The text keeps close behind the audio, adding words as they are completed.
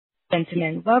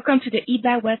Gentlemen, welcome to the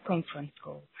IBA web conference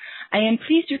call. I am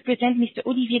pleased to present Mr.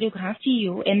 Olivier Legrain,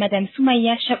 CEO, and Madame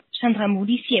Soumaya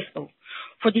Chandramouli, CFO.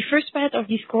 For the first part of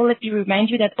this call, let me remind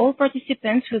you that all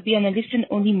participants will be on a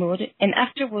listen-only mode, and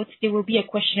afterwards there will be a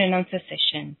question and answer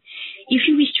session. If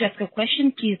you wish to ask a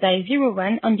question, please dial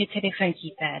 01 on your telephone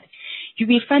keypad. You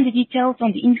will find the details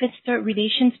on the investor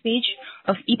relations page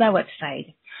of IBA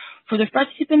website. For the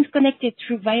participants connected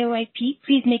through via IP,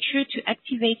 please make sure to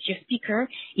activate your speaker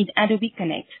in Adobe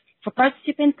Connect. For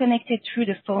participants connected through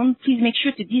the phone, please make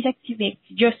sure to deactivate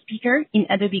your speaker in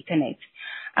Adobe Connect.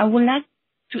 I will now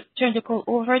turn the call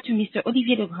over to Mr.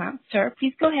 Olivier Legrain. Sir,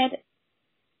 please go ahead.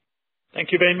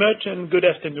 Thank you very much and good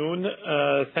afternoon.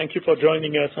 Thank you for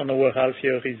joining us on our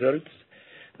half-year results.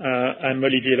 I'm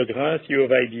Olivier Legrain, CEO of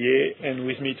IBA, and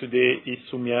with me today is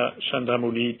Soumaya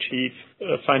Chandramouli, Chief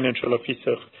Financial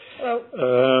Officer.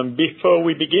 Hello. Before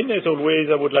we begin, as always,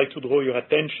 I would like to draw your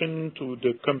attention to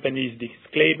the company's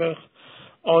disclaimer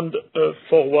on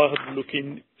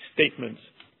forward-looking statements.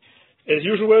 As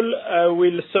usual, I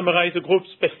will summarize the group's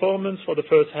performance for the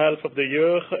first half of the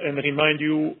year and remind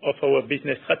you of our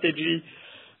business strategy.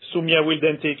 Soumaya will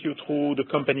then take you through the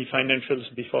company financials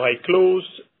before I close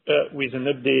with an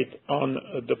update on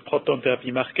the proton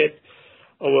therapy market,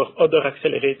 our other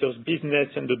accelerators business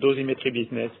and the dosimetry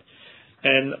business,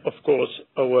 and of course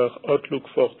our outlook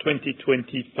for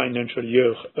 2020 financial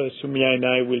year. Soumaya and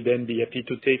I will then be happy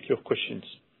to take your questions.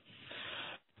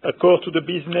 Core to the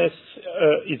business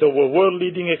is our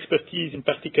world-leading expertise in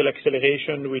particle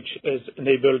acceleration, which has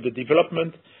enabled the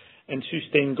development and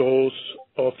sustained growth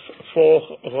of four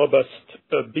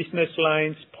robust business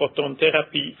lines: proton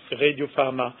therapy,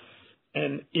 radiopharma,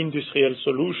 and industrial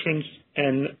solutions,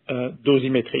 and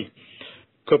dosimetry.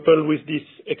 Coupled with this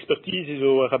expertise is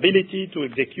our ability to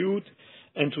execute,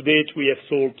 and to date we have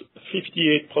sold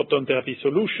 58 proton therapy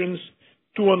solutions,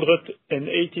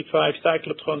 285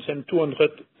 cyclotrons, and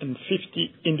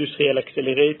 250 industrial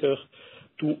accelerators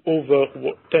to over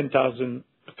 10,000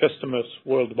 customers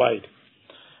worldwide.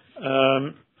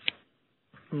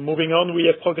 Moving on,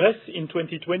 we have progressed in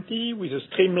 2020 with a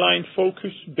streamlined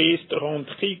focus based around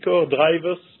three core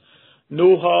drivers: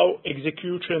 know-how,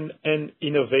 execution, and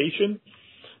innovation.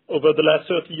 Over the last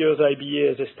 30 years,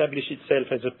 IBA has established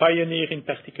itself as a pioneer in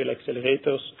particle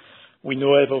accelerators. We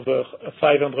now have over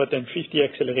 550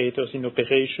 accelerators in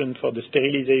operation for the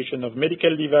sterilization of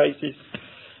medical devices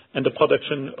and the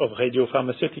production of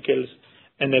radiopharmaceuticals,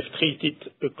 and have treated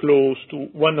close to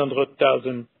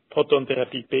 100,000 proton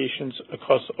therapy patients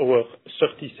across our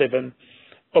 37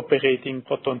 operating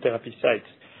proton therapy sites.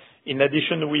 In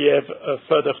addition, we have a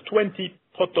further 20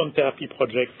 proton therapy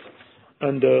projects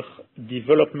under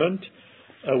development.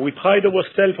 We pride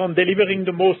ourselves on delivering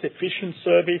the most efficient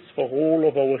service for all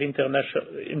of our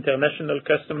international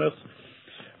customers,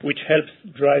 which helps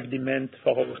drive demand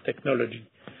for our technology.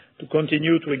 To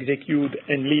continue to execute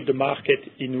and lead the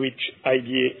market in which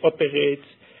IBA operates,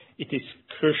 it is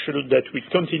crucial that we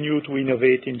continue to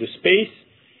innovate in the space.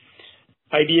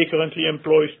 IBA currently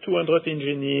employs 200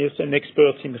 engineers and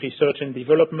experts in research and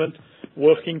development,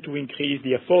 working to increase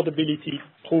the affordability,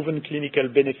 proven clinical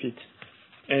benefits,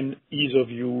 and ease of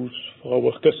use for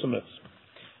our customers.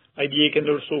 IBA can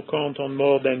also count on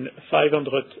more than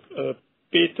 500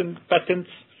 patents,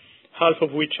 half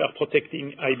of which are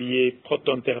protecting IBA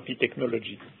proton therapy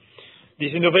technology.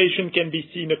 This innovation can be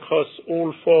seen across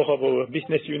all four of our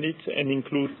business units and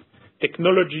include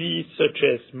technologies such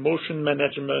as motion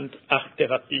management, arc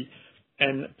therapy,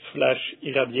 and flash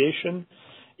irradiation,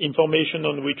 information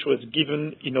on which was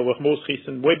given in our most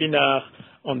recent webinar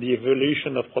on the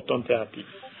evolution of proton therapy.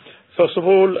 First of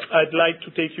all, I'd like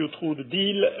to take you through the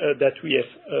deal that we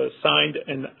have signed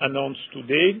and announced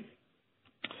today.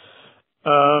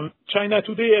 China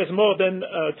today has more than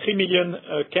 3 million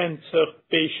cancer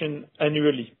patients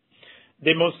annually,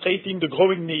 demonstrating the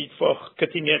growing need for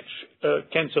cutting-edge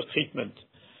cancer treatment.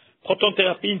 Proton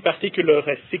therapy in particular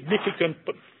has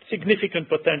significant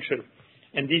potential,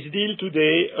 and this deal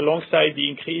today, alongside the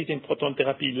increase in proton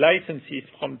therapy licenses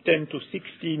from 10 to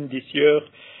 16 this year,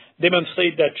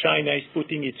 demonstrate that China is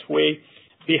putting its weight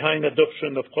behind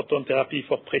adoption of proton therapy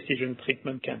for precision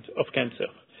treatment of cancer.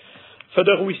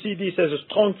 Further, we see this as a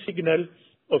strong signal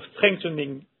of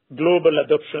strengthening global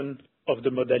adoption of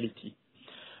the modality.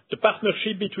 The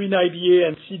partnership between IBA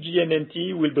and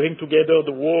CGNNT will bring together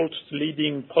the world's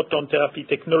leading proton therapy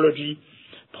technology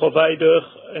provider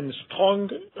and strong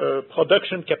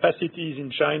production capacities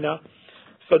in China,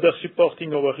 further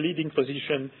supporting our leading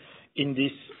position in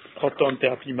this proton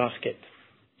therapy market.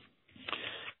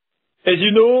 As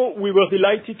you know, we were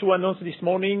delighted to announce this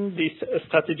morning this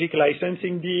strategic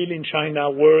licensing deal in China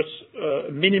worth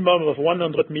a minimum of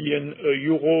 100 million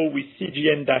euro with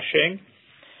CGN Dasheng.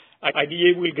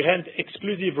 IBA will grant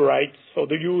exclusive rights for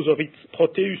the use of its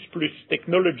Proteus Plus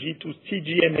technology to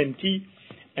CGN-NT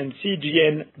and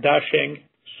CGN Dasheng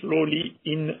slowly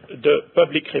in the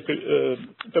Public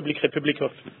Republic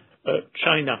of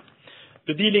China.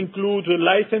 The deal includes a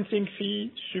licensing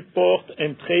fee, support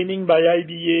and training by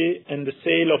IBA, and the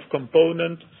sale of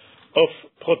components of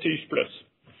Proteus Plus.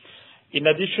 In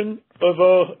addition,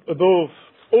 over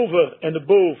and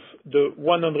above the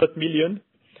 100 million,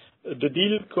 the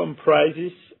deal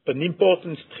comprises an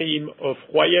important stream of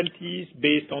royalties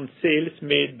based on sales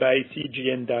made by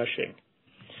CGN Dasheng.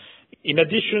 In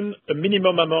addition, a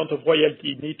minimum amount of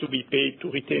royalty need to be paid to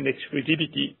retain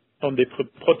exclusivity on the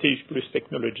Proteus Plus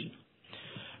technology.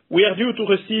 We are due to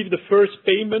receive the first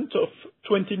payment of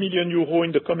 20 million euro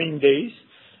in the coming days,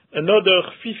 another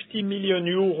 50 million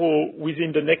euro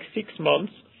within the next 6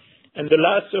 months, and the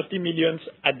last 30 million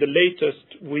at the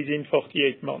latest within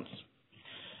 48 months.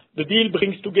 The deal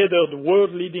brings together the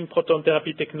world-leading proton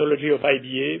therapy technology of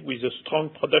IBA with the strong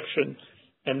production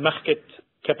and market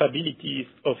capabilities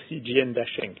of CGN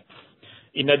Dasheng.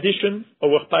 In addition,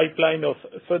 our pipeline of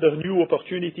further new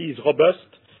opportunities is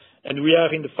robust, and we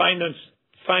are in the final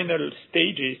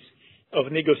stages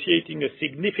of negotiating a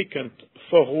significant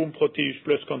 4-room Proteus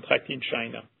Plus contract in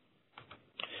China.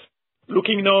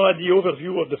 Looking now at the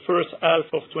overview of the first half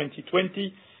of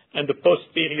 2020 and the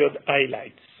post-period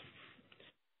highlights.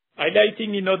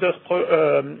 Highlighting other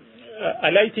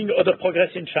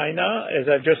progress in China, as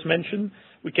I just mentioned,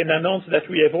 we can announce that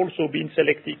we have also been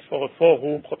selected for a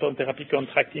 4-room proton therapy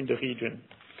contract in the region.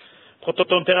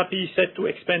 Proton therapy is set to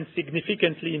expand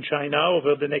significantly in China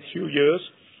over the next few years,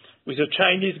 with the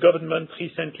Chinese government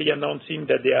recently announcing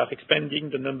that they are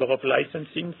expanding the number of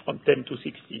licensing from 10 to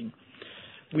 16.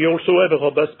 We also have a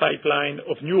robust pipeline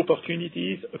of new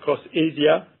opportunities across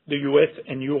Asia, the US,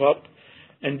 and Europe,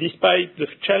 and despite the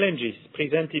challenges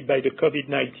presented by the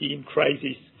COVID-19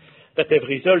 crisis that have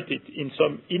resulted in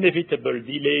some inevitable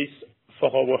delays for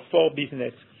our 4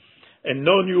 business and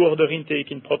no new order intake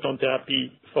in proton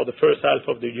therapy for the first half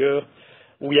of the year,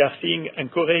 we are seeing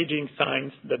encouraging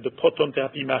signs that the proton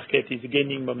therapy market is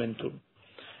gaining momentum.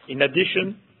 In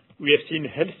addition, we have seen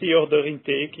healthy order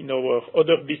intake in our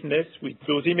other business, with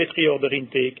dosimetry order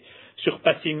intake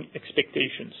surpassing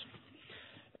expectations.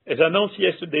 As announced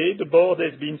yesterday, the board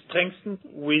has been strengthened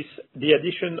with the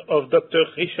addition of Dr.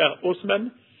 Richard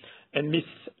Haussmann and Ms.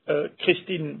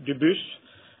 Christine Dubus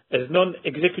as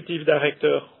non-executive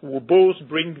director, who both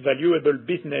bring valuable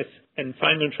business and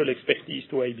financial expertise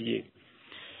to IBA.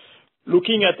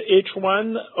 Looking at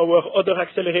H1, our other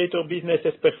accelerator business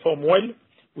has performed well,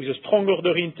 with a strong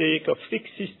order intake of 6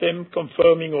 systems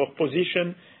confirming our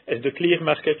position as the clear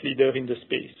market leader in the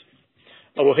space.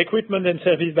 Our equipment and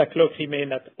service backlog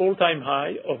remain at all-time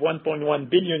high of 1.1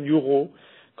 billion euro,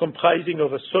 comprising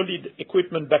of a solid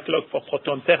equipment backlog for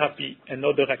proton therapy and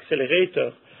other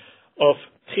accelerator of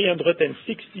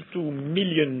 362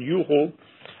 million euro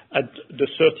at the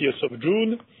 30th of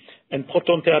June, and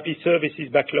proton therapy services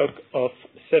backlog of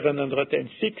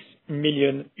 706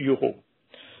 million euro.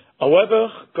 However,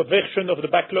 conversion of the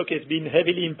backlog has been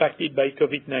heavily impacted by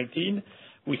COVID-19,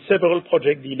 with several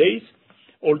project delays,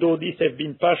 although these have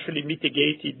been partially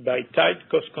mitigated by tight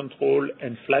cost control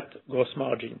and flat gross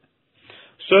margin.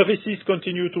 Services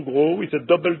continue to grow with a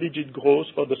double-digit growth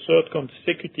for the 3rd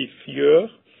consecutive year,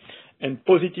 and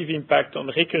positive impact on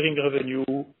recurring revenue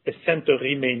as centers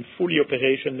remain fully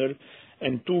operational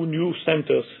and 2 new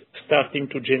centers starting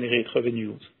to generate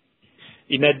revenues.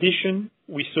 In addition,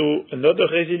 we saw another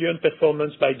resilient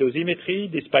performance by dosimetry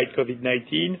despite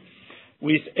COVID-19,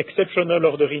 with exceptional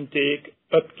order intake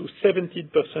up to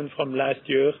 17% from last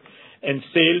year, and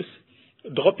sales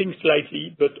dropping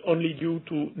slightly, but only due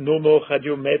to no more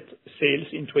radiomet sales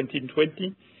in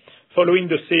 2020, following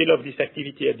the sale of this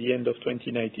activity at the end of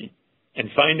 2019. And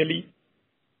finally,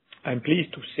 I'm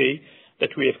pleased to say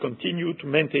that we have continued to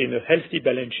maintain a healthy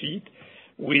balance sheet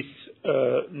with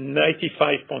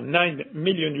 95.9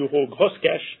 million euro gross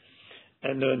cash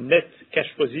and a net cash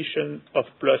position of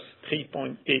plus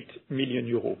 3.8 million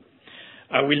euro.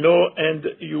 I will now hand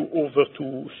you over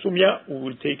to Soumya, who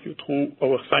will take you through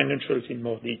our financials in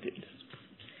more details.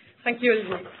 Thank you,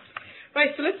 Olivier.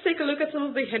 Right, so let's take a look at some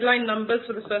of the headline numbers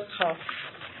for the first half.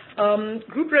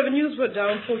 Group revenues were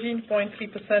down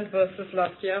 14.3% versus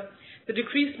last year. The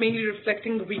decrease mainly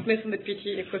reflecting the weakness in the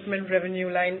PT equipment revenue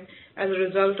line as a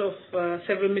result of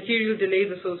several material delays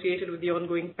associated with the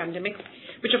ongoing pandemic,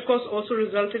 which of course also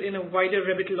resulted in a wider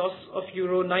REBIT loss of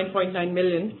euro 9.9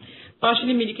 million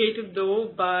partially mitigated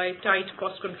though by tight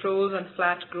cost controls and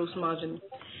flat gross margin.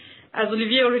 As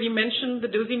Olivier already mentioned, the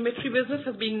dosimetry business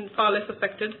has been far less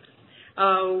affected,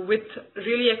 with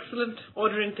really excellent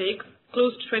order intake,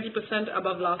 close to 20%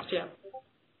 above last year.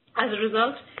 As a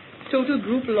result, total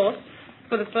group loss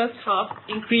for the first half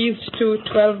increased to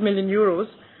 12 million euros.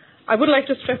 I would like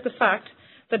to stress the fact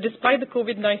that despite the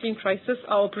COVID-19 crisis,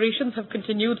 our operations have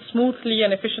continued smoothly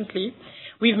and efficiently.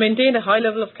 We've maintained a high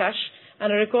level of cash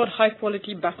and a record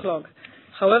high-quality backlog.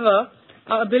 However,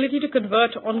 our ability to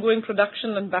convert ongoing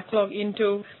production and backlog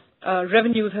into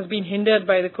revenues has been hindered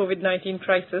by the COVID-19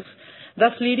 crisis,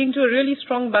 thus leading to a really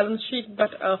strong balance sheet but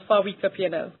a far weaker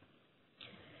P&L.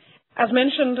 As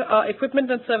mentioned, our equipment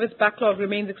and service backlog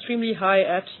remains extremely high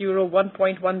at euro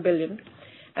 1.1 billion.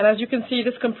 And as you can see,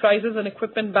 this comprises an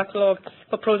equipment backlog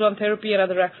for proton therapy and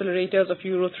other accelerators of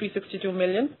euro 362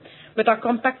 million, with our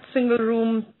compact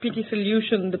single-room PT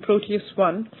solution, the Proteus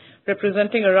One,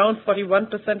 representing around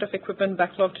 41% of equipment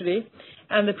backlog today,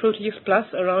 and the Proteus Plus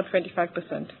around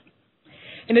 25%.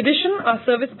 In addition, our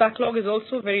service backlog is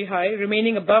also very high,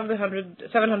 remaining above the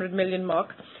 700 million mark,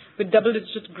 with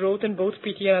double-digit growth in both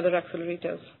PT and other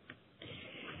accelerators.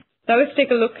 Now let's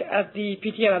take a look at the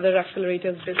PT and other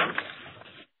accelerators business.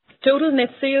 Total net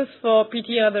sales for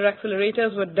PT and other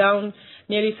accelerators were down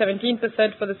nearly 17%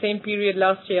 for the same period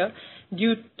last year,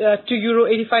 due to euro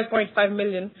 85.5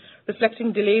 million,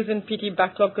 reflecting delays in PT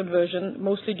backlog conversion,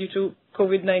 mostly due to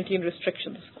COVID-19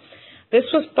 restrictions. This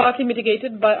was partly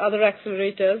mitigated by other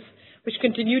accelerators, which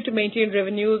continued to maintain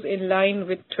revenues in line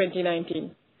with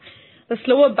 2019. The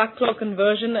slower backlog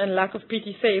conversion and lack of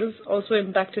PT sales also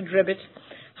impacted REBIT.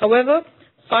 However,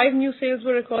 5 new sales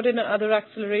were recorded in other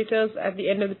accelerators at the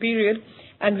end of the period,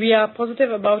 and we are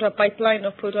positive about our pipeline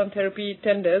of proton therapy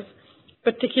tenders,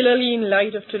 particularly in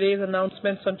light of today's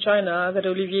announcements on China that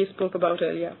Olivier spoke about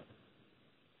earlier.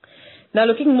 Now,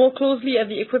 looking more closely at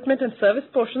the equipment and service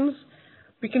portions,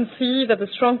 we can see that the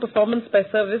strong performance by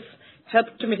service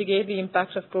helped to mitigate the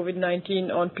impact of COVID-19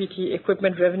 on PT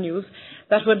equipment revenues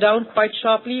that were down quite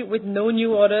sharply, with no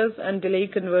new orders and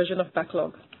delayed conversion of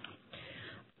backlog.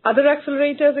 Other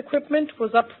accelerators equipment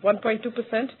was up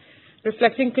 1.2%,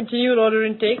 reflecting continued order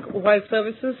intake, while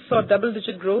services saw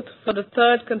double-digit growth for the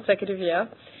third consecutive year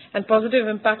and positive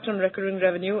impact on recurring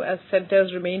revenue as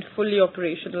centers remained fully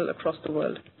operational across the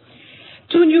world.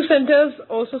 2 new centers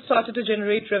also started to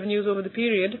generate revenues over the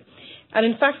period, and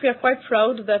in fact we are quite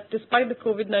proud that despite the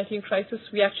COVID-19 crisis,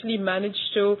 we actually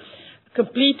managed to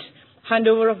complete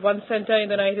handover of 1 center in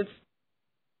the United States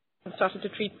and started to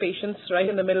treat patients right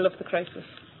in the middle of the crisis.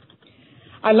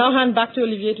 I'll now hand back to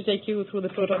Olivier to take you through the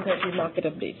proton therapy market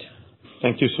update.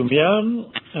 Thank you,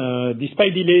 Soumya.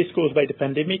 Despite delays caused by the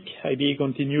pandemic, IBA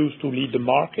continues to lead the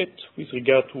market with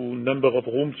regard to number of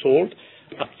rooms sold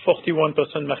at 41%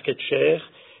 market share,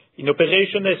 in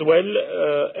operation as well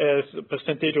as the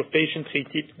percentage of patients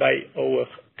treated by our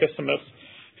customers,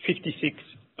 56%.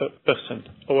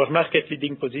 Our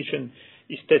market-leading position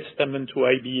is testament to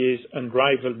IBA's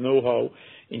unrivaled know-how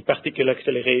in particle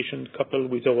acceleration, coupled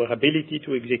with our ability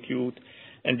to execute,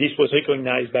 and this was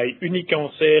recognized by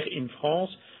Unicancer in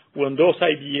France, who endorsed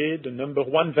IBA, the number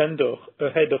 1 vendor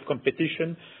ahead of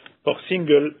competition for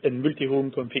single and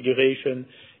multi-room configuration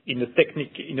in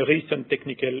a recent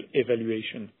technical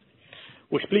evaluation.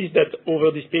 We're pleased that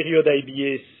over this period,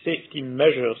 IBA's safety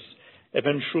measures have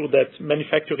ensured that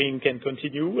manufacturing can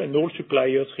continue and all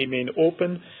suppliers remain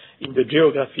open in the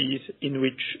geographies in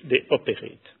which they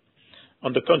operate.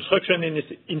 On the construction and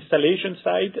installation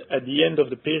side, at the end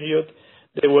of the period,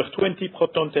 there were 20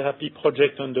 proton therapy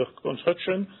projects under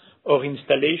construction or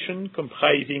installation,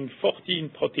 comprising 14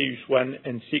 Proteus One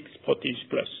and 6 Proteus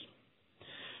Plus.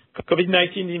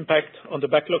 COVID-19 impact on the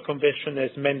backlog conversion has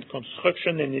meant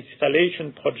construction and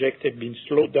installation projects have been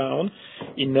slowed down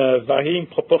in a varying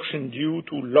proportion due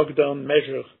to lockdown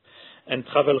measures and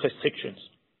travel restrictions.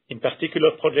 In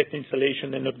particular, project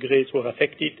installation and upgrades were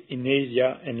affected in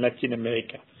Asia and Latin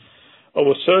America.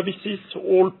 Our services,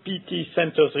 all PT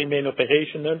centers remain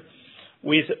operational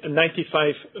with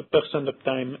 95%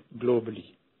 uptime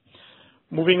globally.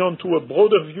 Moving on to a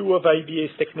broader view of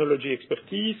IBA's technology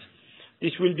expertise,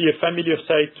 this will be a familiar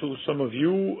sight to some of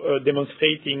you,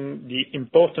 demonstrating the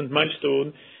important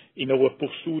milestone in our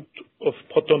pursuit of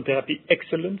proton therapy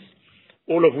excellence,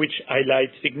 all of which highlight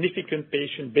significant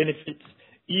patient benefits,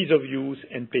 ease of use,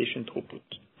 and patient throughput.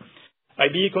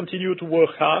 IBA continue to work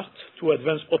hard to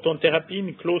advance proton therapy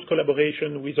in close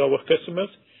collaboration with our customers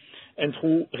and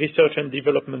through research and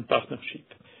development partnership.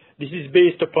 This is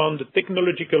based upon the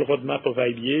technological roadmap of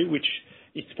IBA, which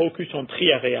is focused on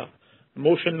 3 areas: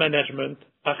 motion management,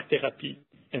 arc therapy,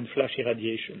 and flash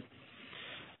irradiation.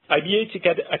 IBA's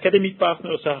academic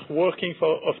partners are working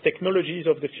of technologies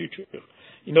of the future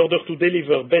in order to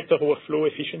deliver better workflow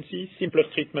efficiency, simpler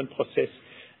treatment process,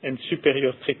 and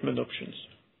superior treatment options.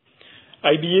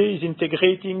 IBA is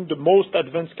integrating the most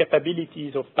advanced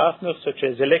capabilities of partners such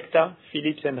as Elekta,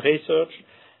 Philips, and Research,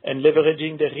 and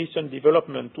leveraging their recent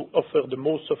development to offer the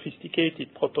most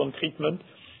sophisticated proton treatment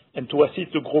and to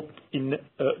assist the group in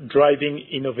driving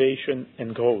innovation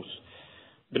and growth.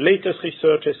 The latest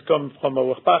research has come from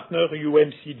our partner,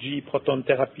 UMCG Proton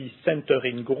Therapy Center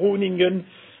in Groningen,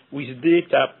 with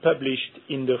data published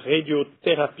in the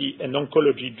Radiotherapy and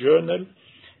Oncology Journal.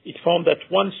 It found that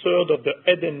 1/3 of the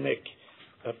head and neck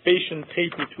patients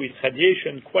treated with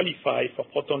radiation qualify for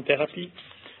proton therapy,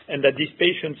 and that these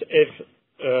patients have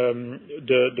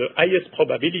the highest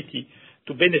probability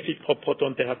to benefit from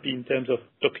proton therapy in terms of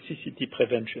toxicity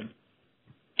prevention.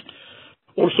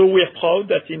 Also, we are proud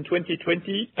that in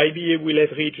 2020, IBA will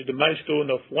have reached the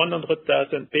milestone of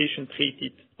 100,000 patients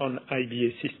treated on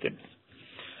IBA systems.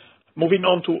 Moving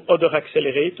on to other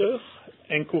accelerators,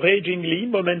 encouragingly,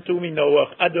 momentum in our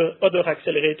other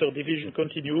accelerator division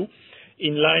continue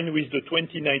in line with the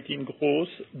 2019 growth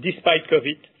despite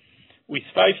COVID, with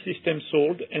 5 systems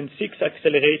sold and 6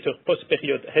 accelerators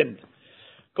post-period end,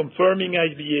 confirming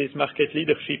IBA's market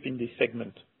leadership in this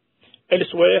segment.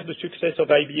 Elsewhere, the success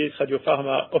of IBA's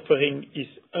radiopharma offering is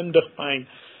underpinned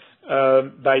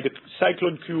by the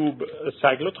Cyclone Cube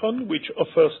cyclotron, which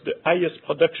offers the highest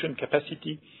production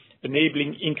capacity,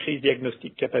 enabling increased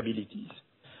diagnostic capabilities.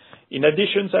 In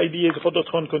addition, IBA's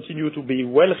Rhodotron continue to be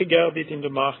well regarded in the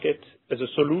market as a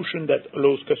solution that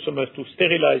allows customers to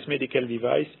sterilize medical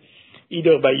device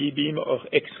either by E-beam or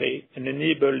X-ray and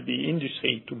enable the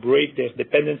industry to break their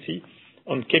dependency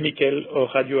on chemical or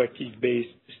radioactive-based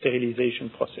sterilization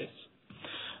process.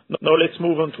 Now let's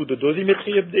move on to the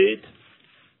dosimetry update.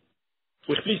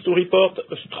 We're pleased to report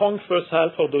a strong first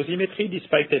half for dosimetry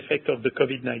despite the effect of the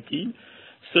COVID-19,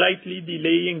 slightly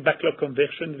delaying backlog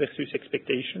conversion versus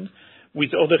expectation,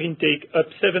 with order intake up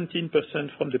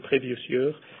 17% from the previous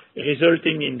year,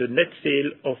 resulting in the net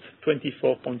sale of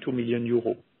 24.2 million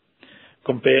euro,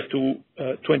 compared to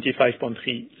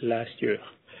 25.3 last year.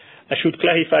 I should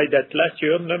clarify that last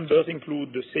year numbers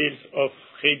include the sales of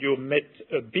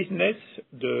RadioMed business,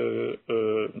 the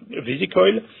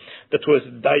Visicoil, that was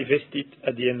divested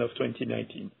at the end of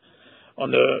 2019.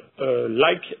 On a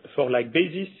like-for-like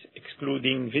basis,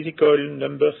 excluding Visicoil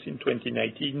numbers in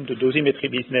 2019, the dosimetry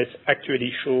business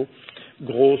actually show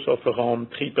growth of around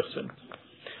 3%.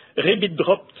 REBIT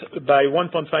dropped by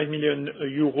 1.5 million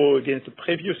euro against the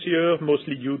previous year,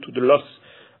 mostly due to the loss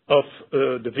of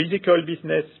the Visicoil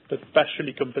business, but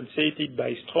partially compensated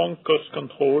by strong cost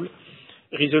control,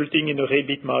 resulting in a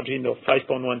REBIT margin of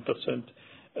 5.1%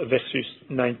 versus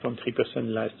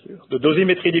 9.3% last year. The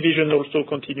dosimetry division also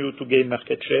continued to gain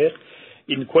market share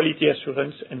in quality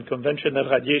assurance and conventional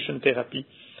radiation therapy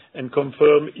and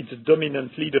confirm its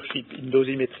dominant leadership in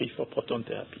dosimetry for proton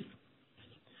therapy.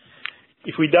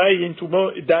 If we dive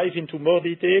into more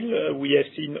detail, we have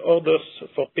seen orders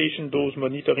for patient dose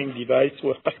monitoring device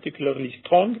were particularly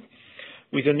strong,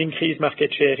 with an increased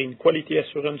market share in quality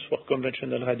assurance for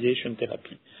conventional radiation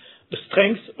therapy. The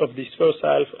strength of this first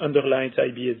half underlines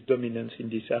IBA's dominance in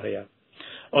this area.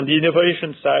 On the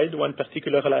innovation side, one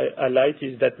particular highlight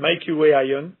is that MyQA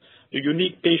Ion, the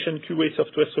unique patient QA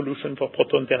software solution for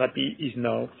proton therapy, is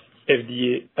now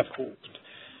FDA approved.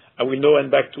 I will now hand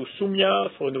back to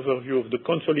Soumya for an overview of the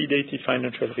consolidated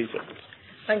financial results.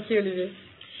 Thank you, Olivier.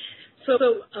 So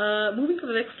moving to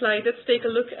the next slide, let's take a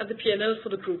look at the P&L for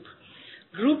the group.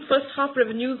 Group first half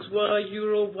revenues were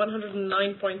euro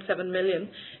 109.7 million,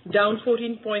 down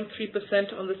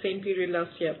 14.3% on the same period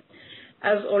last year.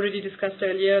 As already discussed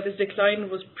earlier, this decline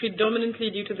was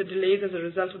predominantly due to the delays as a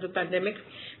result of the pandemic,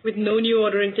 with no new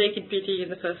order intake in PT in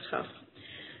the first half.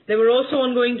 There were also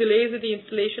ongoing delays in the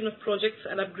installation of projects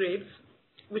and upgrades,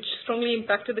 which strongly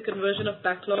impacted the conversion of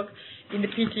backlog in the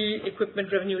PT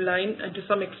equipment revenue line and to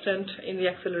some extent in the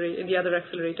other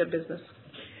accelerator business.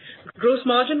 Gross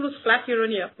margin was flat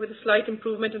year-on-year, with a slight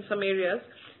improvement in some areas,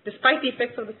 despite the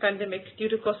effects of the pandemic due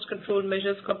to cost control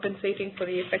measures compensating for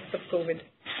the effects of COVID.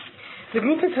 The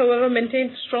group has, however,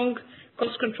 maintained strong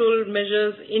cost control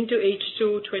measures into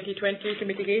H2 2020 to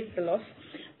mitigate the loss,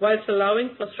 whilst allowing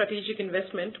for strategic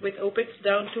investment, with OPEX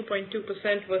down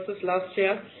 2.2% versus last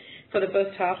year for the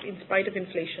first half in spite of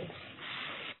inflation.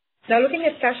 Now looking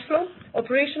at cash flow,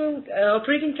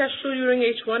 operating cash flow during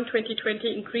H1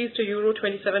 2020 increased to euro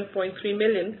 27.3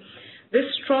 million. This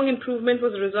strong improvement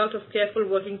was a result of careful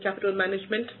working capital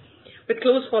management, with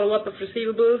close follow-up of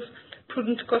receivables,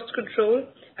 prudent cost control,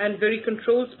 and very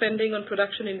controlled spending on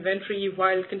production inventory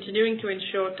while continuing to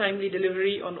ensure timely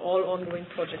delivery on all ongoing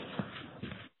projects.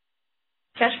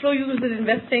 Cash flow used in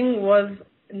investing was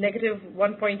negative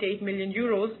 1.8 million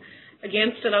euros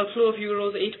against an outflow of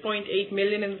euros 8.8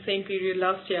 million in the same period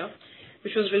last year,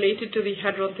 which was related to the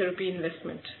hadron therapy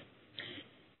investment.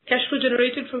 Cash flow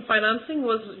generated from financing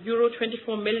was euro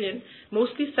 24 million,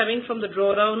 mostly stemming from the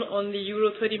drawdown on the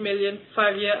euro 30 million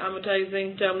 5-year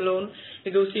amortizing term loan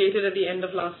negotiated at the end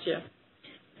of last year.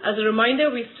 As a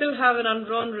reminder, we still have an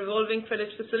undrawn revolving credit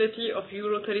facility of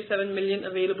euro 37 million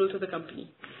available to the company.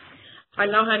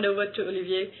 I'll now hand over to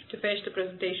Olivier to finish the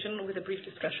presentation with a brief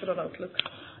discussion on Outlook.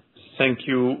 Thank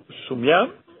you,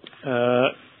 Soumya.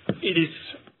 It is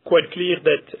quite clear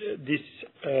that this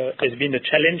has been a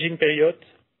challenging period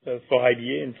for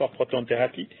IBA and for proton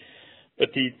therapy, but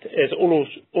it has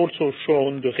also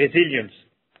shown the resilience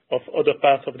of other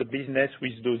parts of the business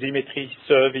with dosimetry,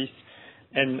 service,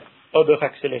 and other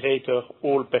accelerators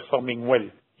all performing well.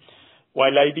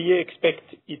 While IBA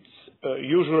expects its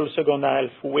usual second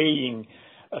half weighing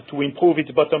to improve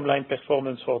its bottom line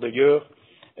performance for the year,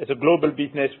 as a global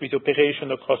business with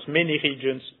operation across many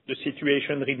regions, the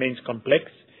situation remains complex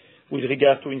with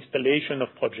regard to installation of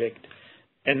projects,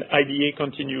 and IBA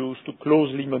continues to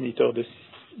closely monitor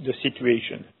the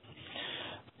situation.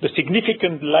 The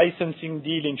significant licensing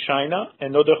deal in China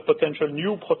and other potential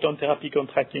new proton therapy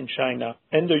contracts in China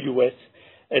and the US,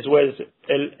 as well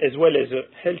as a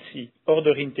healthy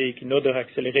order intake in other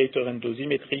accelerator and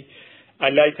dosimetry,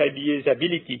 highlight IBA's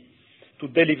ability to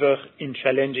deliver in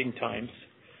challenging times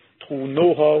through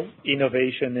know-how,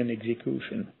 innovation, and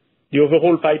execution. The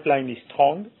overall pipeline is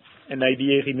strong, and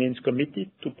IBA remains committed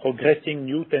to progressing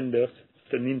new tenders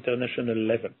at an international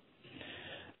level.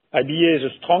 IBA has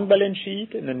a strong balance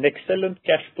sheet and an excellent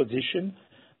cash position.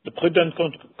 The prudent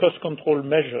cost control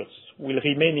measures will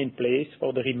remain in place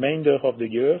for the remainder of the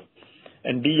year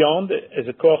and beyond as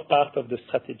a core part of the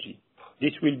strategy.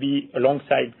 This will be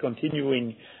alongside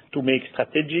continuing to make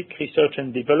strategic research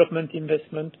and development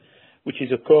investment, which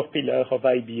is a core pillar of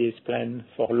IBA's plan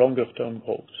for longer-term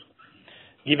growth.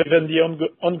 Given the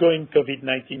ongoing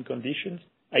COVID-19 conditions,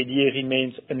 IBA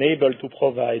remains unable to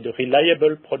provide a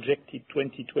reliable projected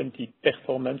 2020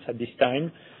 performance at this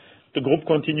time. The group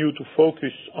continues to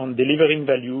focus on delivering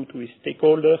value to its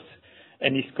stakeholders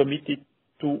and is committed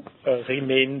to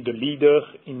remain the leader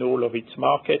in all of its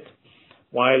markets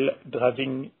while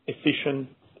driving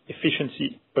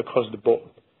efficiency across the board.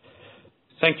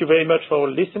 Thank you very much for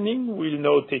listening. We'll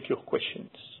now take your questions.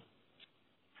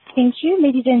 Thank you.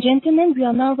 Ladies and gentlemen, we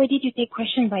are now ready to take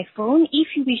questions by phone. If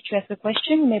you wish to ask a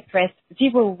question, you may press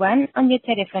 01 on your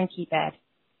telephone keypad.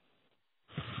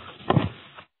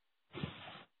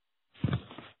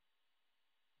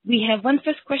 We have one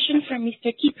first question from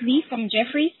Mr. Kip Lee from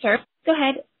Jefferies. Sir, go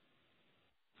ahead.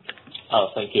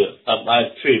 Oh, thank you. I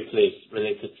have three, please,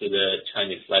 related to the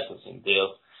Chinese licensing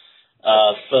deal.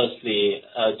 Firstly,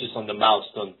 just on the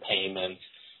milestone payments,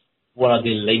 what are they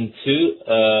linked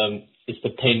to? Is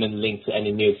the payment linked to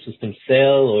any new system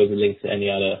sale, or is it linked to any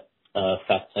other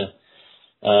factor?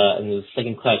 And the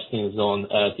second question is on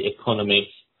the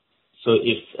economics. So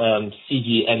if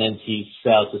CGNNT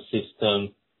sells a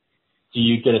system, do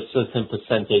you get a certain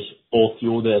percentage of the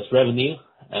order as revenue?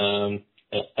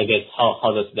 I guess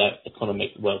how does that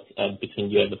economic work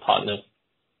between you and the partner?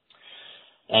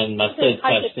 And my third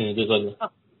question is on.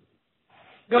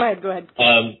 Go ahead.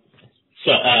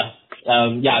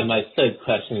 My third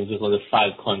question is just on the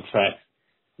 5 contracts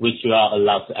which you are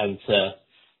allowed to enter.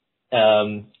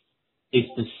 Is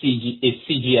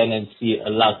CGNNT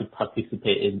allowed to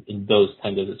participate in those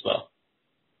tenders as well?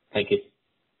 Thank you.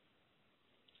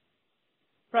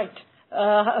 Right.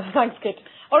 Thanks, Kit.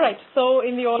 All right. So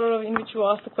in the order in which you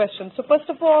asked the question. So first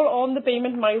of all, on the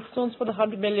payment milestones for the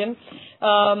 100 million,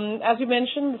 as you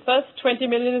mentioned, the first 20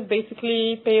 million is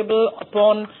basically payable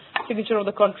upon signature of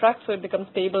the contract. So it becomes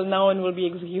payable now and will be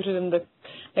executed in the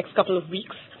next couple of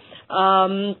weeks.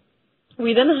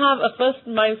 We then have a first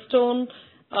milestone,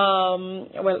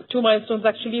 2 milestones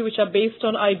actually, which are based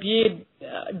on IBA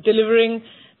delivering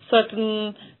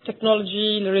certain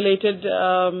technology-related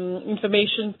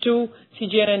information to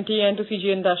CGNNT and to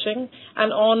CGN Dashing,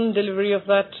 and on delivery of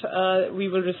that, we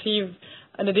will receive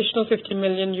an additional 50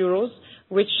 million euros,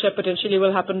 which potentially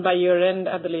will happen by year-end,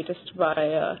 at the latest by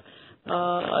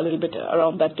a little bit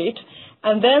around that date.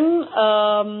 And then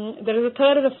there is a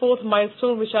third and a fourth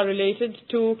milestone, which are related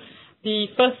to the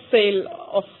first sale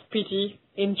of PT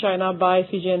in China by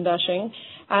CGN Dashing.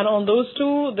 And on those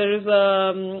two, there is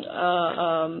a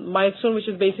milestone which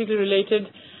is basically related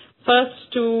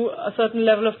First, to a certain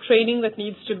level of training that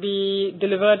needs to be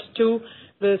delivered to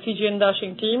the CGN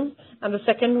Dashing team, and the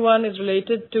second one is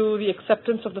related to the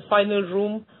acceptance of the final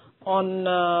room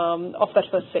of that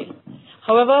first sale.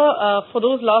 However, for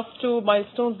those last two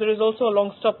milestones, there is also a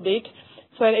long stop date.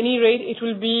 So at any rate, it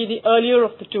will be the earlier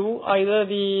of the two, either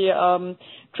the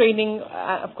training,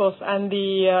 of course, and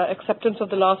the acceptance of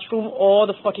the last room, or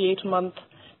the 48-month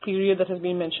period that has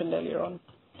been mentioned earlier on.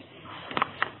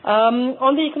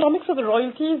 On the economics of the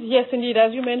royalties, yes, indeed,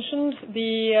 as you mentioned,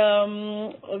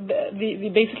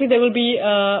 basically there will be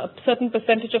a certain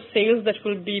percentage of sales that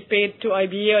will be paid to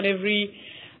IBA on every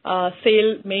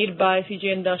sale made by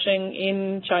CGN Dasheng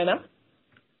in China.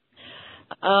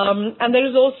 And there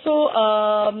is also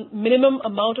a minimum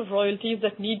amount of royalties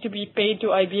that need to be paid to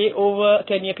IBA over a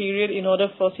 10-year period in order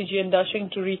for CGN Dasheng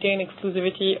to retain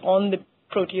exclusivity on the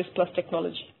Proteus Plus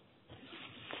technology.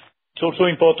 It's also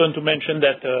important to mention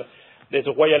that there's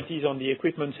royalties on the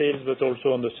equipment sales, but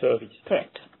also on the service.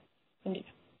 Correct. Indeed.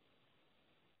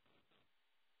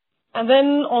 And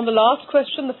then on the last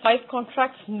question, the 5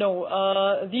 contracts, no.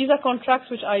 These are contracts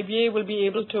which IBA will be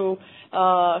able to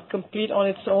complete on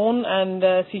its own, and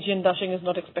CGN Dasheng is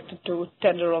not expected to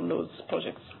tender on those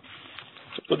projects.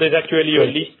 So there's actually a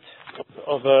list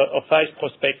of 5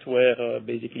 prospects where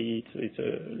basically it's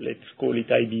let's call it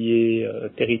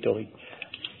IBA territory.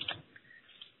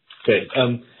 Great.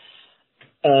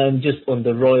 And just on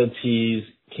the royalties,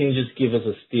 can you just give us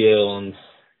a steer on,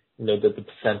 the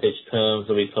percentage terms?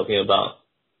 Are we talking about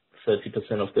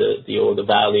 30% of the order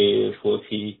value,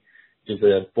 40? Just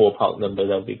a ballpark number,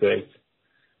 that would be great.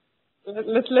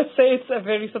 Let's say it's a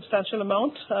very substantial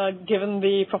amount, given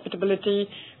the profitability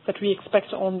that we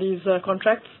expect on these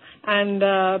contracts. And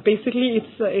basically,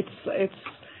 it's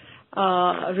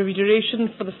a reiteration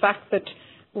for the fact that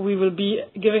we will be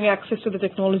giving access to the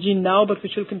technology now, but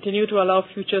which will continue to allow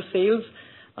future sales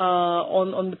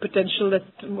on the potential that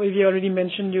we already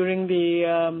mentioned during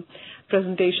the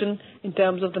presentation in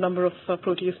terms of the number of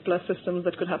Proteus Plus systems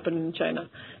that could happen in China.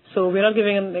 So we're not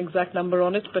giving an exact number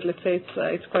on it, but let's say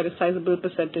it's quite a sizable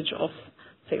percentage of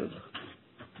sales.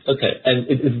 Okay, and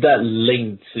is that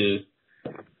linked to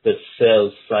the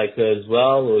sales cycle as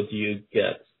well, or do you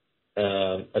get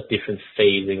a different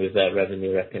phasing with that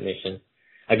revenue recognition?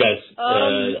 I guess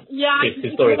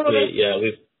historically,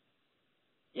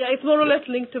 it's more or less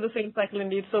linked to the same cycle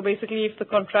indeed. So basically, if the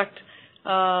contract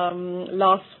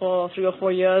lasts for 3 or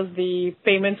 4 years, the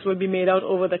payments will be made out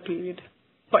over that period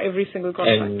for every single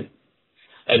contract.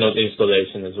 And on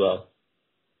installation as well,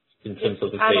 in terms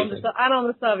of the phasing. And on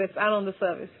the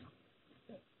service.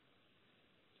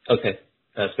 Okay,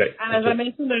 that's great. And as I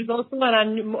mentioned, there is also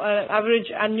an average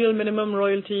annual minimum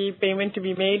royalty payment to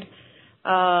be made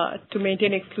to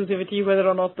maintain exclusivity, whether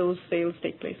or not those sales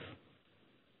take place.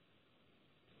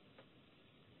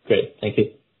 Great, thank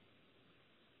you.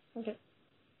 Okay.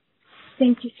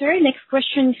 Thank you, sir. Next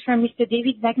question is from Mr.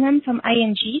 David Bagnan from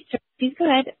ING. Sir, please go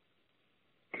ahead.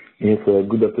 Yes,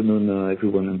 good afternoon,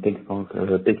 everyone, and thanks for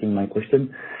taking my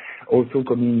question. Also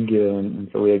coming,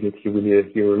 sorry, I guess you will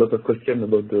hear a lot of questions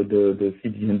about the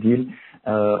CGN deal.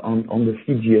 On the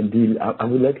CGN deal, I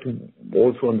would like to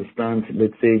also understand,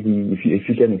 let's say, if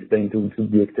you can explain to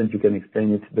the extent you can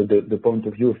explain it, the point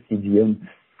of view of CGN.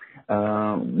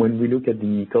 When we look at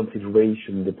the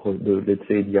consideration, let's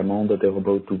say the amount that they're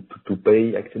about to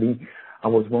pay, actually, I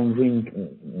was wondering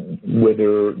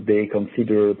whether they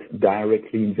considered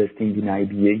directly investing in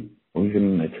IBA, or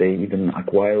even, let's say, even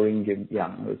acquiring a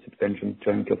substantial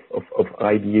chunk of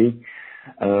IBA.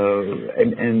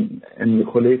 And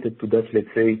related to that,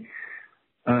 let's say,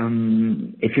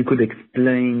 if you could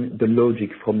explain the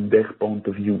logic from their point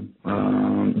of view.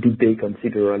 Did they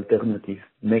consider alternatives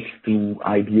next to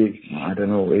IBA? I don't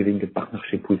know, having a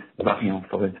partnership with Variant,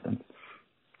 for instance.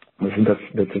 I think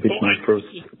that's a bit my first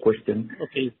question.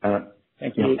 Okay.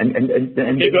 Thank you.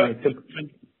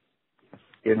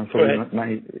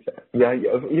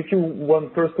 If you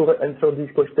want first to answer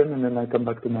this question, and then I come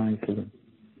back to my second.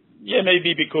 Yeah,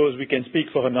 maybe because we can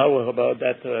speak for an hour about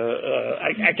that.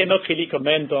 I cannot really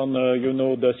comment on,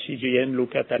 the CGN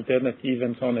look at alternatives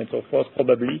and so on and so forth,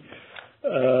 probably.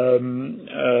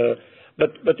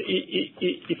 But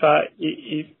if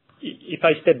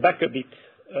I step back a bit,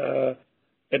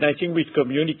 and I think we've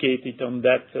communicated on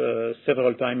that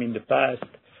several times in the past,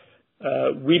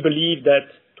 we believe that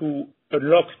to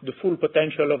unlock the full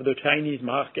potential of the Chinese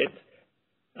market,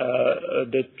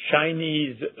 the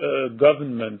Chinese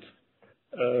government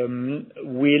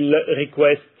will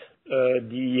request a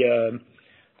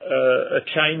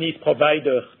Chinese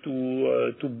provider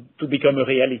to become a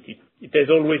reality. It has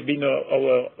always been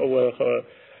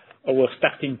our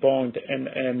starting point.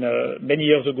 And many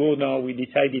years ago now, we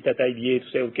decided at IBA to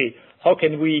say, okay, how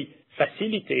can we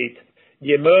facilitate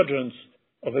the emergence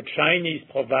of a Chinese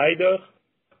provider,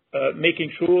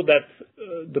 making sure that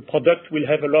the product will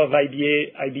have a lot of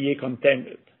IBA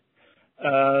content.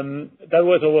 That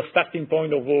was our starting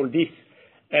point of all this.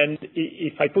 And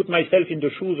if I put myself in the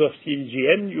shoes of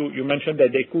CGN, you mentioned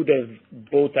that they could have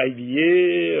bought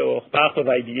IBA or part of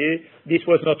IBA. This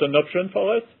was not an option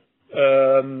for us.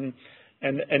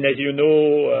 And as you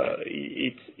know,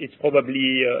 it's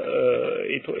probably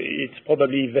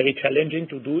very challenging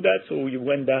to do that. So we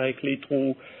went directly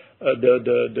through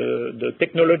the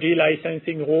technology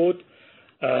licensing route,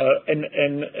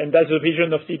 and that's the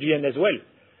vision of CGN as well.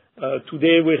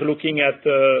 Today we're looking at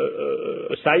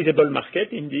a sizable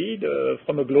market indeed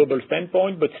from a global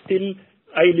standpoint, but still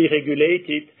highly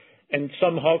regulated and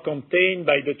somehow contained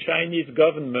by the Chinese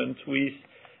government with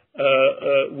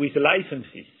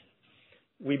licenses.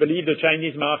 We believe the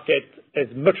Chinese market has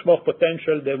much more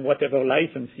potential than whatever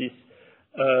licenses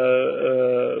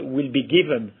will be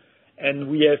given. And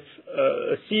we have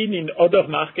seen in other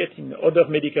markets, in other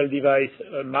medical device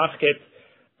markets,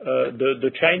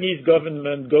 the Chinese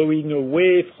government going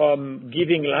away from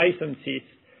giving licenses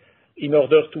in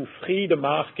order to free the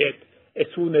market as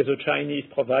soon as a Chinese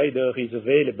provider is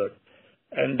available.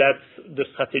 And that's the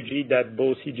strategy that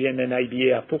both CGN and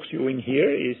IBA are pursuing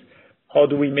here, is how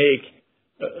do we make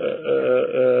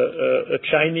a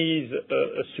Chinese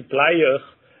supplier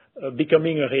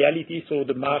becoming a reality so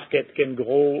the market can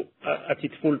grow at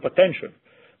its full potential.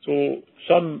 So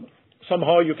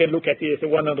somehow you can look at it as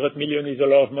 100 million is a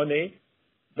lot of money,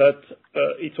 but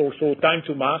it's also time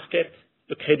to market,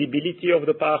 the credibility of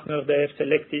the partner they have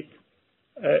selected,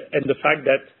 and the fact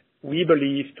that we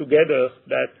believe together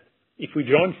that if we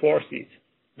join forces,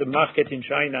 the market in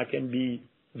China can be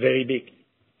very big.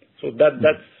 So that's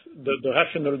the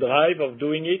rational drive of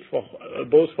doing it for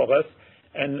both for us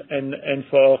and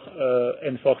for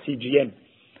CGN.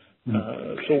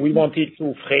 So we wanted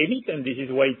to frame it, and this is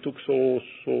why it took so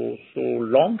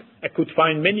long. I could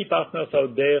find many partners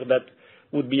out there that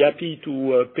would be happy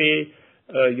to pay,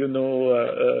 a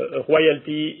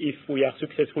royalty if we are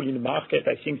successful in the market.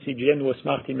 I think CGN was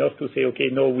smart enough to say, okay,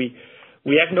 no, we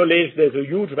acknowledge there's a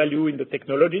huge value in the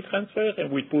technology transfer,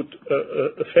 and we put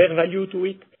a fair value to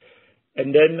it.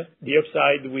 And then the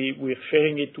upside, we're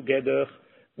sharing it together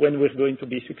when we're going to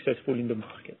be successful in the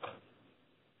market.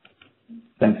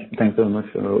 Thanks very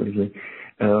much, Olivier.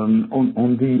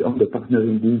 On the partner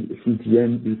indeed,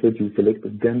 CGN, you said you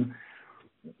selected them.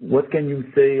 What can you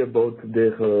say about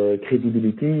their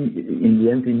credibility in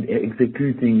the end in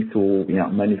executing,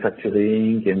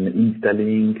 manufacturing and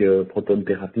installing proton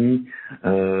therapy?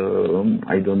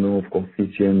 I don't know, of course,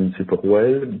 CGN super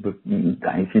well, but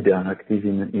I see they are active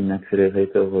in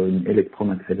accelerator or in electron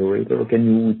accelerator. Can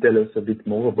you tell us a bit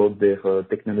more about their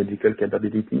technological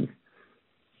capabilities?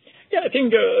 Yeah, I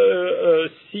think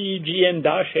CGN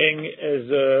Dasheng has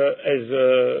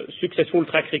a successful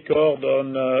track record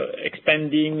on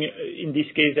expanding, in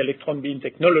this case, electron beam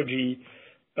technology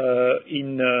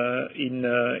in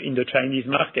the Chinese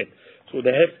market. So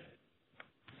they have,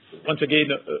 once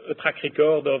again, a track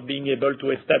record of being able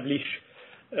to establish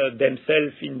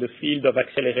themselves in the field of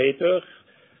accelerators,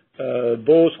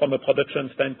 both from a production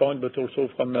standpoint, but also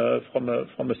from a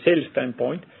sales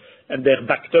standpoint. And they're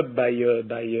backed up by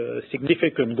a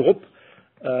significant group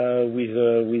with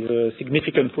a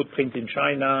significant footprint in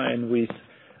China and with,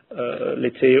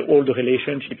 let's say, all the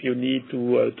relationship you need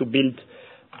to build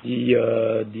the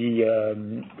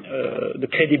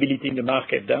credibility in the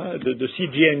market. The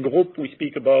CGN group, we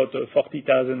speak about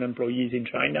 40,000 employees in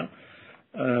China,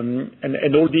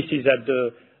 and all this is at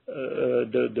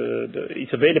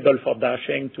it's available for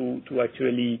Dasheng to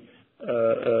actually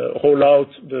roll out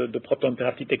the proton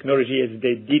therapy technology as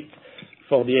they did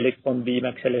for the electron beam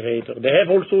accelerator. They have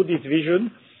also this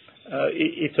vision.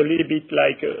 It's a little bit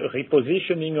like a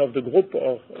repositioning of the group,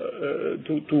 or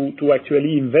to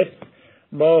actually invest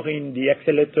more in the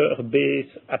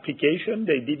accelerator-based application.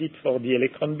 They did it for the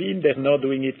electron beam. They're now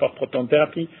doing it for proton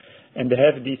therapy, and they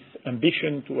have this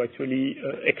ambition to actually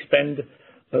expand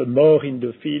more in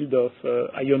the field of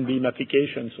ion beam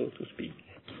application, so to speak.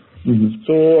 Mm-hmm.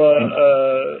 So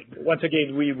once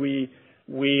again, we're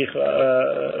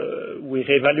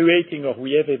evaluating, or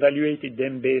we have evaluated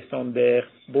them based on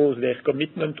both their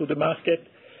commitment to the market,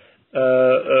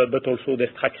 but also their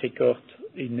track record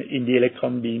in the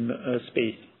electron beam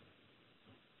space.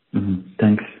 Mm-hmm.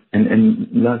 Thanks. And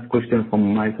last question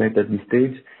from my side at this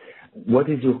stage. What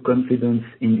is your confidence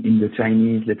in the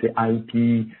Chinese, let's say,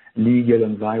 IP legal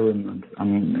environment.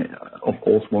 I'm, of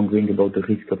course, wondering about the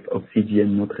risk of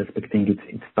CGN not respecting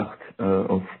its part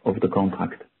of the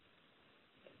contract.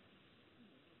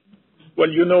 Well,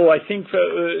 I think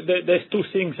there's two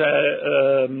things.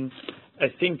 I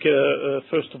think,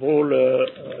 first of all,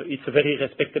 it's a very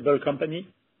respectable company,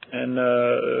 and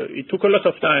it took a lot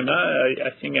of time.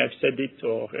 I think I've said it,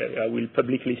 or I will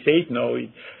publicly say it now.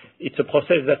 It's a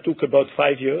process that took about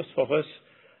 5 years for us.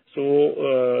 So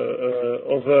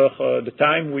over the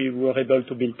time, we were able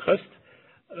to build trust,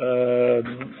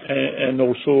 and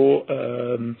also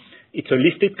it's a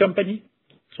listed company.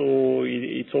 So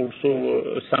it's also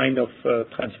a sign of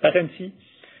transparency.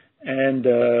 And,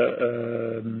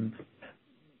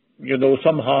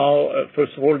 somehow,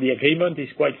 first of all, the agreement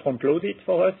is quite front-loaded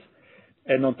for us.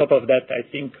 And on top of that, I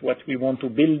think what we want to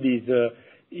build is a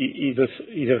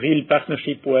real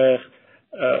partnership where,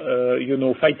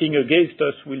 fighting against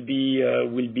us will be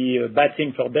a bad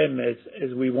thing for them as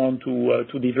we want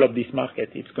to develop this market.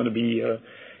 It's going to be an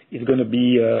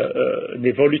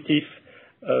evolutive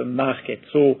market.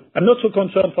 So I'm not so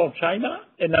concerned for China,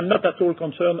 and I'm not at all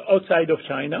concerned outside of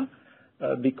China,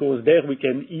 because there we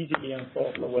can easily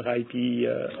enforce our IP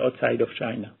outside of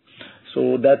China.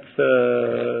 So that's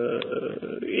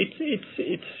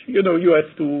it's you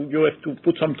have to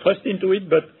put some trust into it,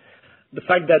 but the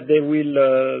fact that they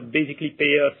will basically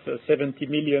pay us 70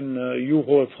 million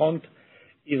euro upfront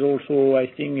is also, I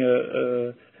think,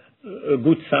 a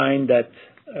good sign that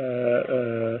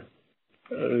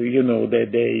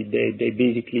they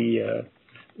basically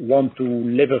want to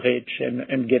leverage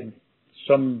and get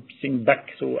something back.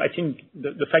 So I think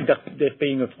the fact that they're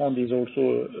paying upfront is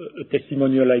also a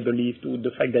testimonial, I believe, to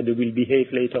the fact that they will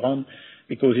behave later on,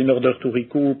 because in order to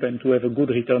recoup and to have a good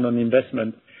return on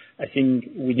investment, I think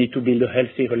we need to build a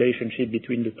healthy relationship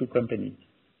between the two companies.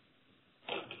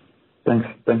 Thanks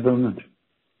very much.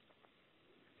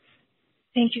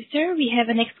 Thank you, sir. We have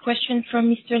a next question from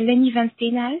Mr. Lenny Van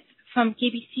Steenhuis from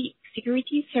KBC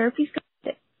Securities. Sir, please go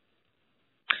ahead.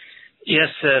 Yes,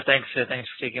 thanks for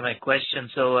taking my question.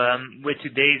 So with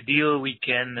today's deal, we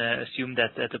can assume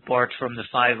that apart from the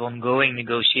 5 ongoing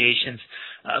negotiations,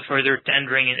 further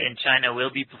tendering in China will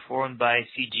be performed by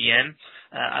CGN.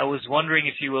 I was wondering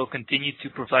if you will continue to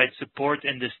provide support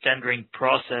in this tendering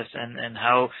process, and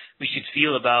how we should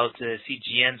feel about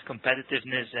CGN's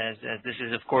competitiveness, as this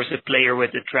is, of course, a player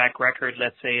with a track record,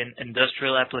 let's say, in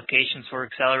industrial applications for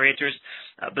accelerators,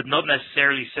 but not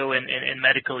necessarily so in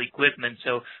medical equipment.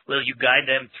 So will you guide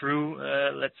them through,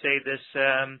 let's say,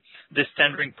 this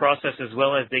tendering process as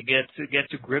well as they get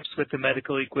to grips with the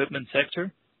medical equipment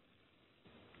sector?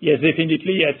 Yes,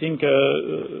 definitely. I think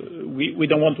we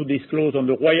don't want to disclose on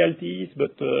the royalties,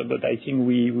 but I think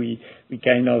we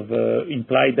kind of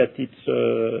imply that it's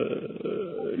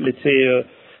let's say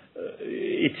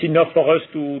it's enough for us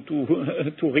to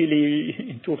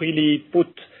really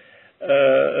put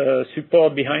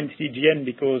support behind CGN,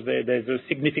 because there's a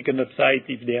significant upside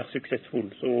if they are successful.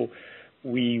 So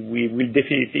we will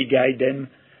definitely guide them.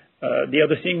 The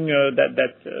other thing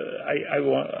that I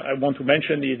want to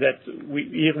mention is that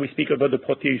here we speak about the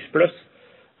Proteus Plus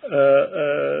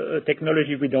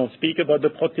technology. We don't speak about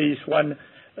the Proteus One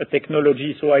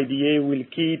technology. So IBA will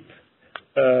keep,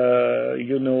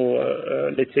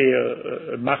 let's say,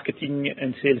 a marketing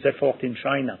and sales effort in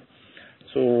China.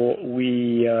 So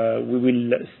we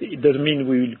will. It doesn't mean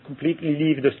we will completely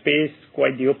leave the space.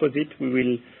 Quite the opposite. We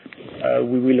will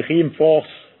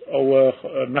reinforce our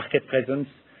market presence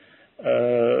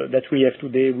that we have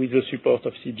today with the support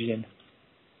of CGN.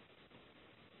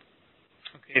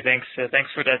 Okay, thanks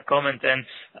for that comment. And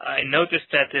I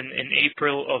noticed that in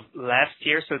April of last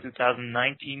year, so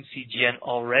 2019, CGN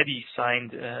already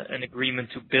signed an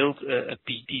agreement to build a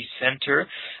PT center.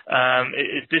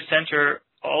 Is this center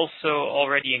also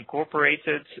already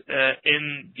incorporated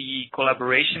in the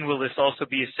collaboration? Will this also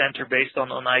be a center based on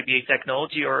IBA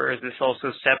technology, or is this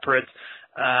also separate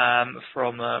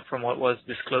from what was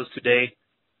disclosed today?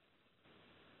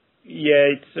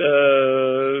 Yeah, it's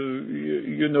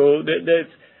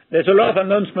there's a lot of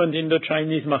announcement in the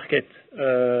Chinese market.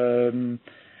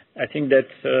 I think that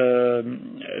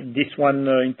this one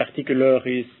in particular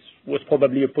was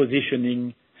probably a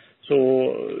positioning. So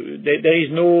there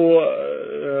is no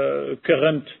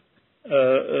current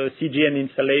CGN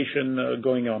installation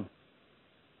going on.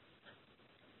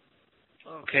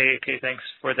 Okay, thanks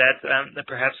for that.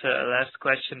 Perhaps a last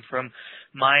question from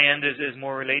my end is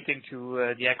more relating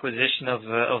to the acquisition of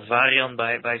Varian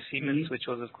by Siemens, which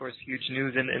was, of course, huge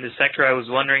news in the sector. I was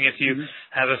wondering if you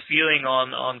have a feeling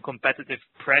on competitive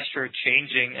pressure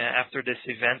changing after this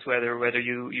event, whether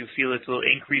you feel it will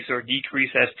increase or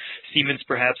decrease as Siemens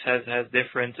perhaps has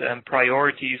different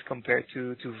priorities compared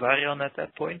to Varian at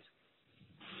that point?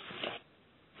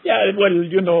 Yeah,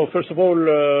 well, first of all,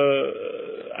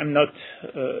 I'm not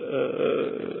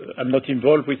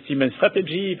involved with Siemens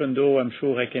strategy, even though I'm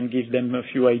sure I can give them a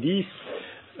few ideas.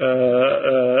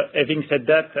 Having said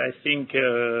that, I think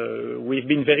we've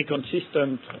been very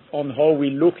consistent on how we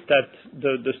looked at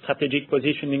the strategic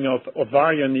positioning of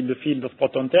Varian in the field of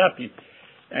proton therapy.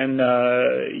 And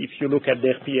if you look at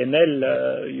their P&L,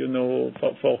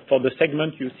 for the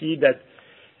segment, you see that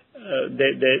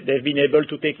they've been able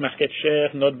to take market share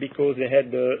not because they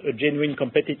had a genuine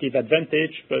competitive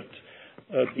advantage, but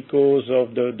because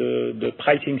of the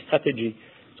pricing strategy.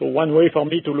 So one way for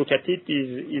me to look at it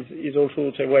is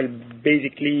also to say, well,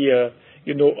 basically,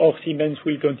 our Siemens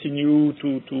will continue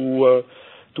to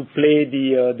play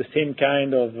the same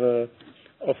kind of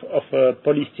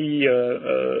policy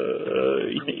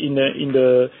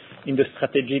in the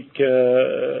strategic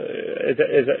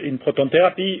as in proton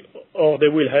therapy, or they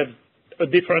will have a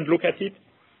different look at it.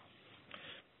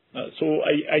 So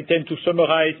I tend to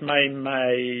summarize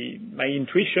my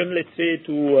intuition, let's say,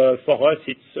 for us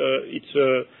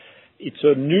it's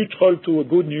a neutral to a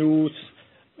good news.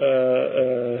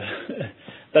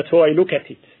 That's how I look at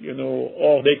it,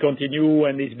 or they continue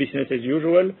and it's business as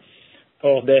usual,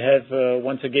 or they have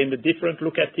once again a different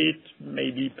look at it,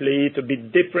 maybe play it a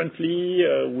bit differently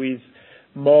with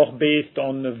more based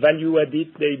on the value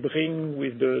added they bring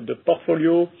with the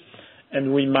portfolio,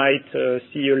 and we might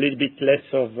see a little bit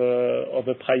less of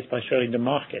a price pressure in the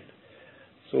market.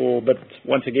 So, but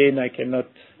once again, I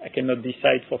cannot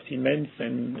decide for Siemens.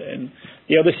 And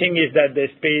the other thing is that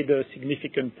they've paid a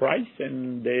significant price,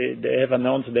 and they have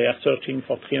announced they are searching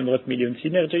for 300 million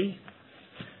synergies.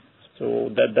 So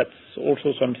that's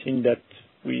also something that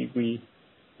we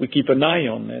keep an eye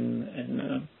on,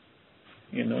 and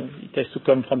it has to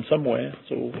come from somewhere.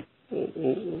 So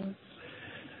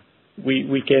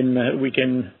we can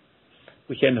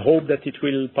hope that it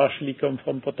will partially come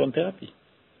from proton therapy.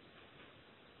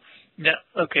 Yeah.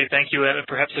 Okay. Thank you.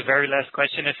 Perhaps a very last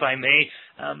question, if I may.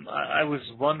 I was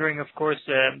wondering, of course,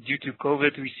 due to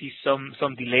COVID, we see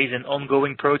some delays in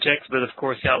ongoing projects, but of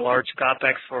course, large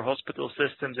capex for hospital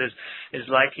systems is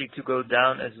likely to go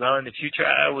down as well in the future.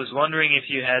 I was wondering if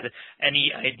you had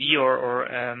any idea or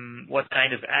what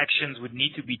kind of actions would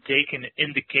need to be taken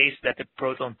in the case that the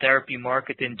proton therapy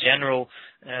market in general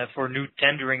for new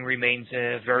tendering remains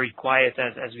very quiet,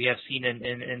 as we have seen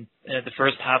in the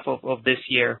first half of this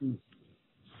year.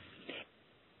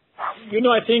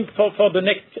 I think for the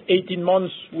next 18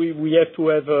 months, we have to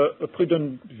have a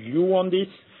prudent view on this.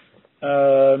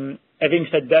 Having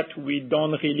said that, we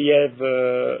don't really have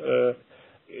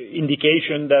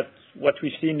indication that what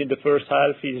we've seen in the first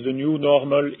half is the new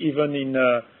normal, even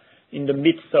in the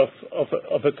midst of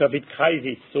a COVID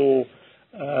crisis. So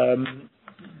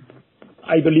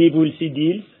I believe we'll see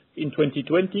deals in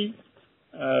 2020.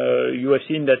 You have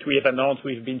seen that we have announced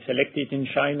we've been selected in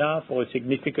China for a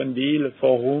significant deal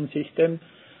for room system.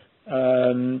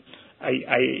 Do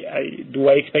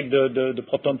I expect the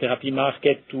proton therapy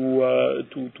market to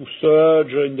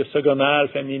surge in the second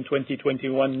half and in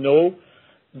 2021? No.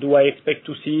 Do I expect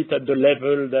to see it at the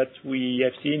level that we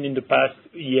have seen in the past?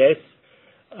 Yes.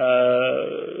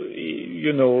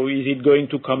 Is it going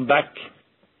to come back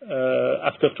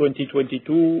after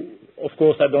 2022? Of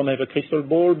course, I don't have a crystal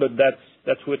ball, but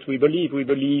that's what we believe. We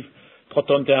believe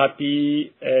proton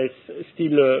therapy has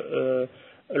still a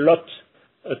lot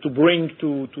to bring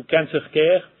to cancer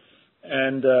care.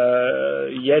 And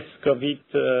yes,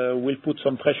 COVID will put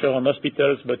some pressure on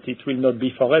hospitals, but it will not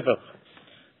be forever.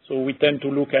 So we tend to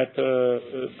look at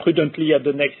prudently at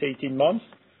the next 18 months.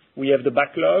 We have the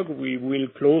backlog. We will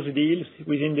close deals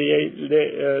within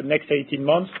the next 18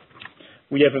 months.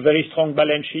 We have a very strong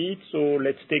balance sheet, so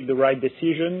let's take the right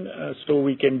decision so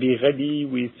we can be ready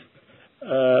with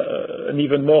an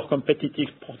even more competitive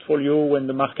portfolio when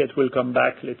the market will come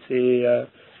back, let's say,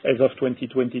 as of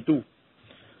 2022.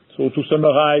 So to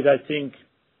summarize, I think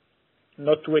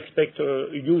not to expect a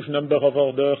huge number of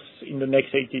orders in the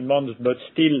next 18 months, but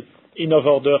still enough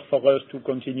order for us to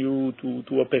continue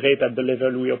to operate at the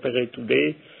level we operate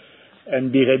today,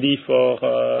 and be ready for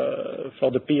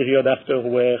the period after,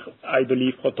 where I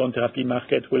believe proton therapy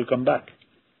market will come back.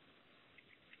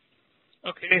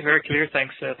 Okay, very clear.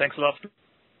 Thanks a lot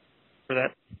for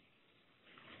that.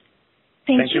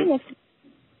 Thank you.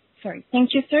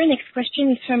 Thank you, sir. Next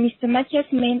question is from Mr. Matthias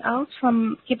Meinhardt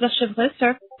from Kepler Cheuvreux.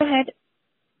 Sir, go ahead.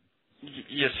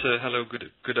 Yes, hello.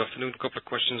 Good afternoon. A couple of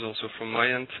questions also from my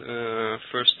end.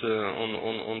 First,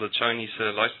 on the Chinese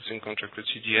licensing contract with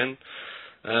CGN.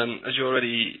 As you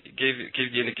already gave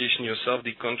the indication yourself,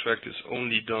 the contract is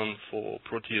only done for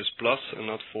Proteus Plus and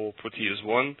not for Proteus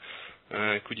One.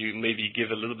 Could you maybe give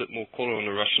a little bit more color on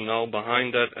the rationale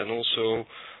behind that? And also,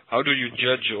 how do you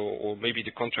judge, or maybe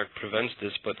the contract prevents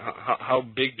this, but how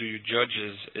big do you judge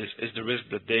is the risk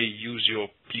that they use your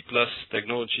P Plus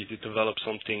technology to develop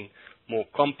something more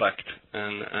compact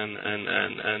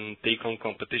and take on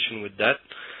competition with that?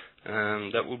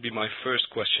 That would be my first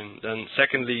question. Then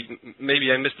secondly,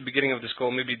 maybe I missed the beginning of this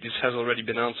call, maybe this has already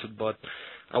been answered, but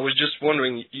I was just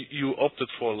wondering, you opted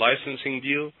for a licensing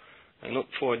deal and not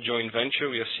for a joint venture.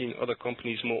 We have seen other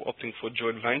companies more opting for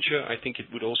joint venture. I think it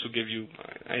would also give you,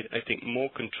 I think, more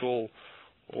control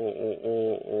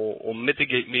or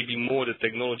mitigate maybe more the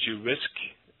technology risk.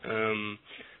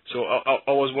 So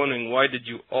I was wondering, why did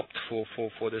you opt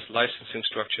for this licensing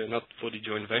structure, not for the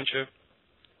joint venture?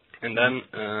 And then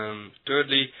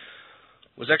thirdly,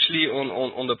 was actually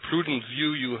on the prudent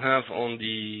view you have on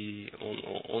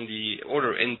the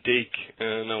order intake.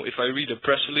 Now, if I read the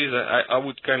press release, I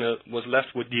would was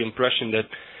left with the impression that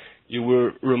you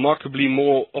were remarkably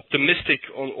more optimistic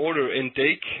on order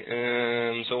intake.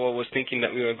 So I was thinking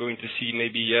that we were going to see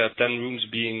maybe 10 rooms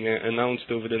being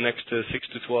announced over the next 6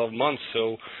 to 12 months.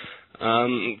 So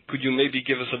could you maybe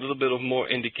give us a little bit of more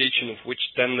indication of which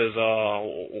tenders are,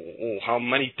 or how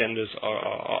many tenders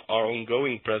are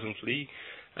ongoing presently,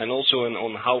 and also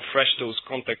on how fresh those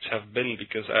contacts have been?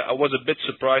 Because I was a bit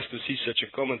surprised to see such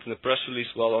a comment in the press release.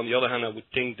 While on the other hand, I would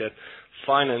think that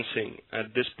financing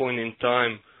at this point in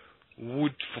time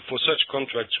would, for such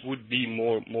contracts, would be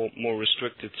more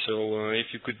restricted. So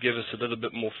if you could give us a little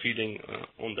bit more feeling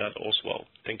on that as well.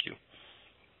 Thank you.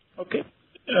 Okay.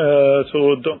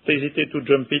 So don't hesitate to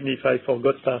jump in if I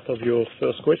forgot part of your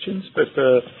first questions. But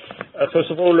first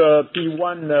of all,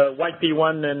 P1, why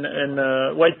P1 and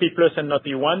why P Plus and not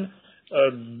P1?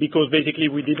 Because basically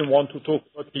we didn't want to talk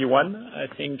about P1. I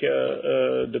think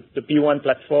the P1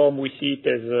 platform, we see it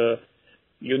as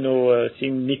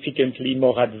significantly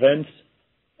more advanced.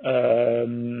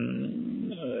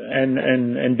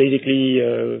 And basically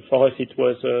for us it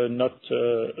was not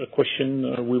a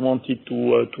question we wanted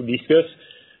to discuss.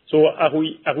 So are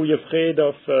we afraid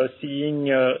of seeing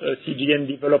CGN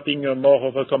developing more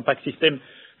of a compact system?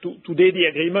 Today the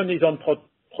agreement is on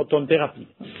proton therapy.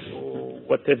 So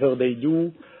whatever they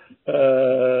do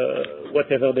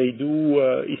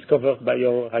is covered by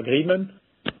our agreement.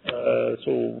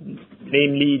 So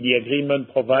namely the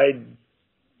agreement provides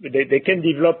they can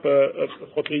develop a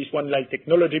Proteus One-like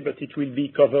technology, but it will be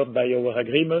covered by our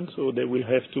agreement, so they will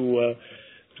have to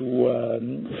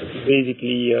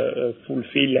basically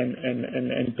fulfill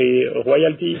and pay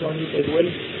royalties on it as well.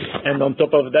 And on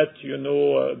top of that,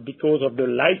 because of the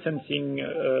licensing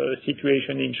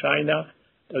situation in China,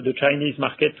 the Chinese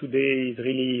market today is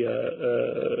really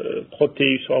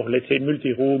Proteus, or let's say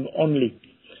multi-room only.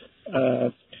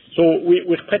 So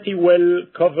we're pretty well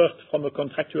covered from a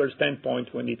contractual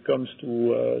standpoint when it comes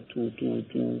to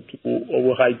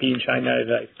our IP in China, as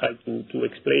I tried to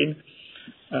explain.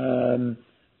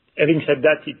 Having said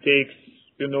that, it takes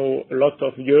a lot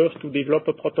of years to develop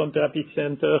a proton therapy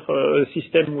center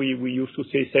system. We used to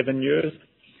say 7 years.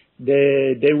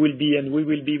 They will be, and we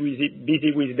will be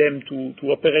busy with them to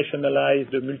operationalize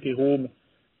the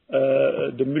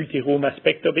multi-room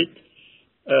aspect of it.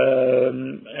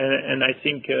 And I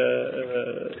think,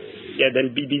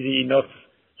 they'll be busy enough.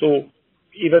 So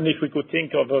even if we could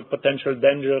think of a potential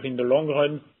danger in the long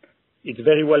run, it's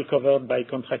very well covered by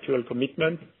contractual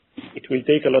commitment. It will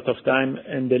take a lot of time,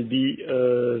 and they'll be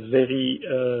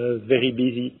very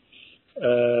busy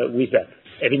with that.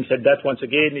 Having said that, once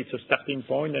again, it's a starting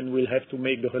point, and we'll have to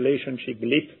make the relationship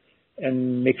lit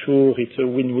and make sure it's a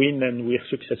win-win and we're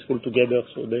successful together.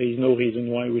 So there is no reason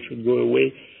why we should go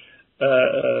away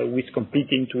with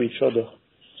competing to each other.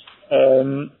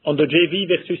 On the JV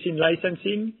versus in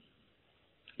licensing,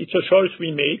 it's a choice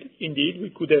we made. Indeed, we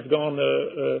could have gone.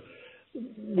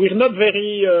 We're not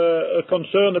very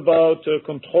concerned about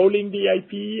controlling the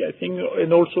IP. I think,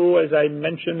 and also as I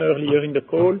mentioned earlier in the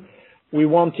call, we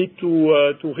wanted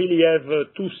to really have a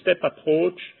two-step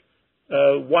approach.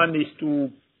 One is to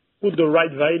put the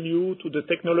right value to the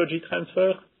technology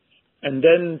transfer, and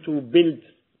then to build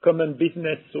common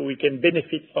business so we can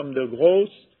benefit from the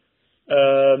growth.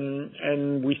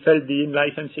 And we felt the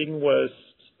in-licensing was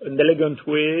an elegant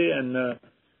way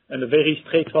and a very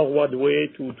straightforward way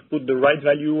to put the right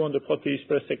value on the Proteus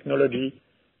Plus technology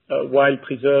while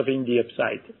preserving the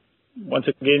upside. Once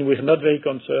again, we're not very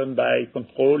concerned by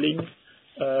controlling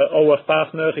our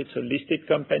partner. It's a listed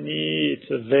company.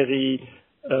 It's a very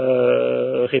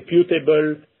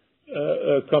reputable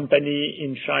company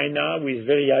in China with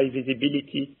very high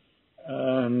visibility,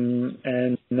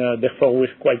 and therefore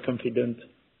we're quite confident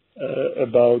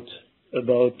about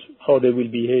how they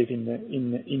will behave in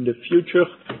the future.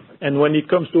 And when it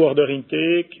comes to order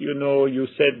intake, you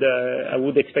said I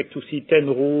would expect to see 10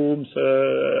 rooms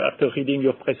after reading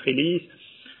your press release.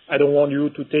 I don't want you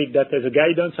to take that as a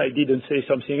guidance. I didn't say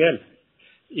something else.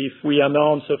 If we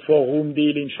announce a 4-room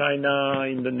deal in China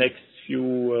in the next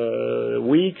few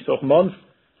weeks or months,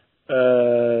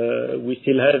 we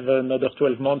still have another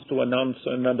 12 months to announce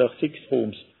another 6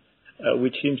 rooms,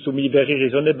 which seems to me very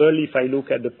reasonable. If I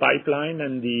look at the pipeline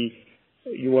and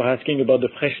you were asking about the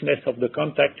freshness of the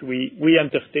contact, we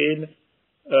entertain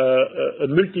a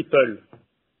multiple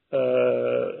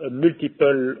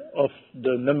of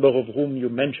the number of rooms you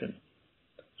mentioned.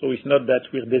 So it's not that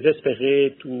we're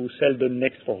desperate to sell the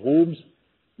next 4 rooms.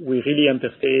 We really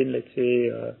entertain, let's say,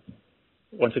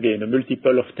 once again, a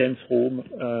multiple of 10th room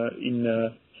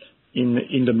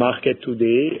in the market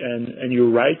today. And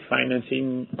you're right,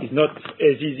 financing is not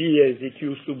as easy as it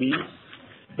used to be,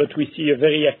 but we see a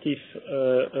very active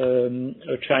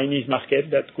Chinese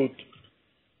market that could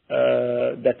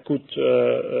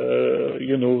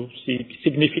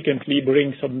significantly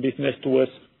bring some business to us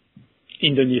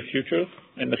in the near future.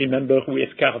 And remember, we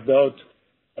have carved out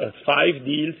 5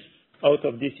 deals out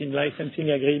of this in-licensing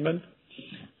agreement.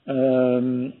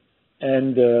 And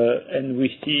we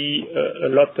see a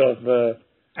lot of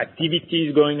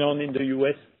activities going on in the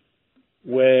U.S.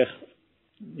 where,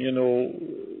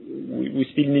 we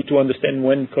still need to understand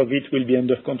when COVID will be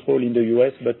under control in the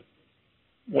U.S., but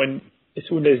as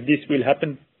soon as this will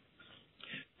happen,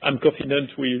 I'm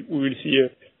confident we will see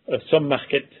some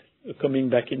market coming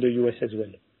back in the U.S. as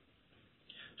well.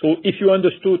 So if you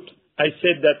understood, I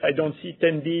said that I don't see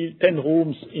 10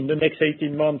 rooms in the next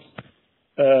 18 months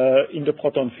in the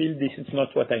proton field. This is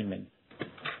not what I meant.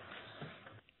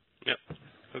 Yeah.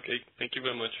 Okay. Thank you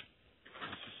very much.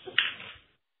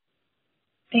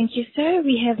 Thank you, sir.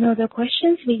 We have no other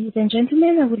questions. Ladies and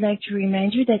gentlemen, I would like to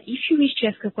remind you that if you wish to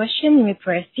ask a question, you may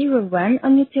press 01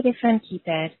 on your telephone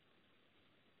keypad.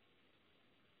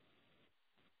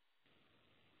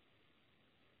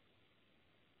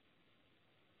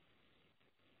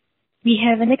 We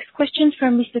have a next question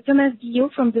from Mr. Thomas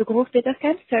Guillot from the Degroof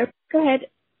Petercam. Sir, go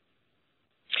ahead.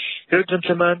 Hello,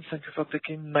 gentlemen. Thank you for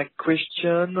taking my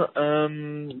question.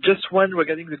 Just one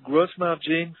regarding the gross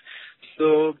margin.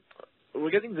 So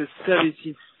regarding the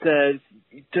services sales,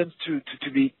 it tends to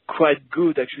be quite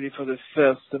good actually for the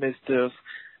first semesters.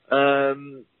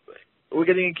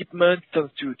 Regarding equipment, it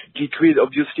tends to decrease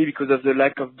obviously because of the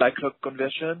lack of backlog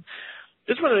conversion.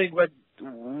 Just wondering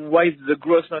why the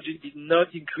gross margin did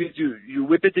not increase. You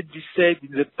repeatedly said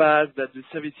in the past that the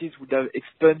services would have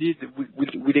expanded,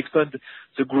 would expand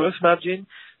the gross margin.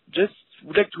 Just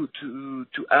would like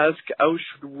to ask how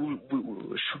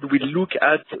should we look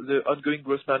at the ongoing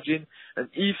gross margin, and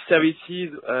if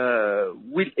services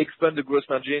will expand the gross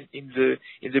margin in the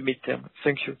midterm.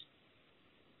 Thank you.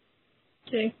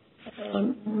 Okay.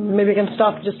 Maybe I can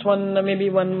start just one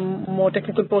more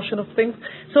technical portion of things.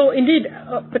 So indeed,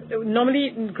 but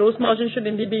normally gross margin should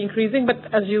indeed be increasing,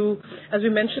 but as we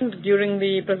mentioned during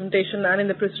the presentation and in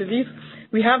the press release,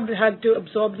 we have had to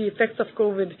absorb the effects of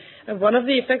COVID. And one of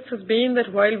the effects has been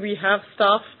that while we have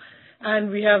staff and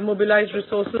we have mobilized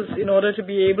resources in order to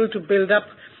be able to build up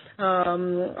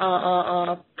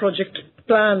our project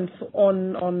plans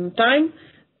on time,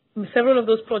 several of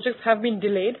those projects have been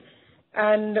delayed.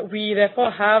 And we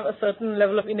therefore have a certain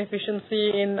level of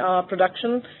inefficiency in our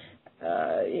production.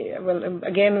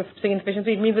 Again, if saying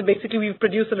inefficiency, it means that basically we've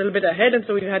produced a little bit ahead, and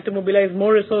so we've had to mobilize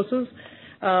more resources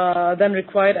than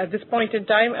required at this point in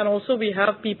time. And also we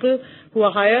have people who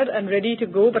are hired and ready to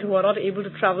go, but who are not able to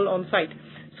travel on site.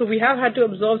 So we have had to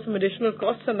absorb some additional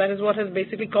costs, and that is what has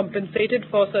basically compensated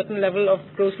for a certain level of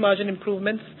gross margin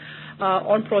improvements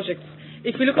on projects.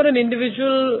 If we look at an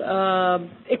individual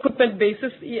equipment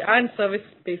basis and service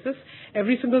basis,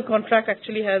 every single contract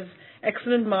actually has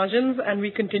excellent margins, and we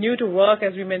continue to work,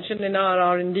 as we mentioned in our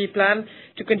R&D plan,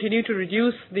 to continue to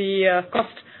reduce the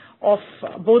cost of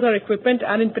both our equipment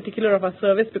and in particular of our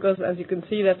service, because as you can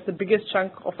see, that's the biggest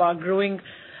chunk of our growing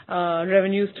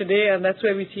revenues today, and that's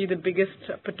where we see the biggest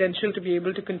potential to be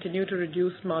able to continue to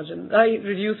reduce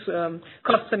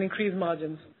costs and increase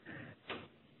margins.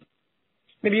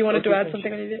 Maybe you wanted to add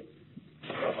something, Olivier?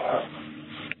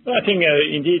 I think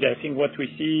indeed, I think what we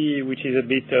see, which is a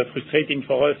bit frustrating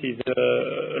for us, is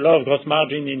a lot of gross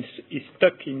margin is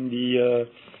stuck in the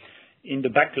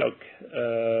backlog,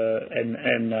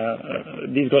 and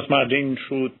this gross margin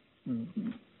should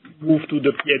move to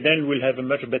the P&L. Will have a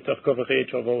much better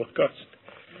coverage of our cost.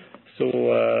 So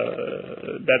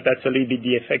that's a little bit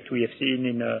the effect we have seen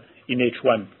in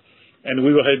H1. And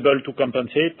we were able to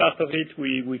compensate part of it.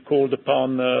 We called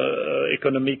upon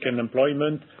economic and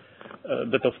employment,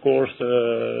 but of course,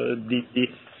 we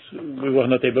were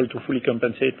not able to fully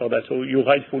compensate for that. So you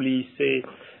rightfully say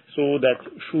so that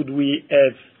should we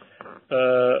have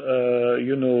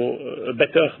a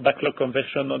better backlog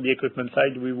conversion on the equipment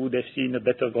side, we would have seen a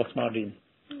better gross margin.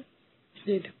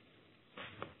 Indeed.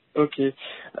 Okay.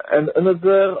 And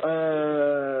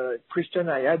another question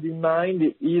I had in mind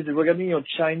is regarding your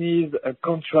Chinese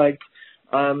contract.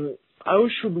 How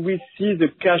should we see the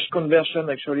cash conversion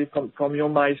actually from your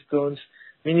milestones?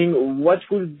 Meaning, what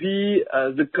will be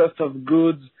the cost of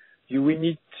goods you will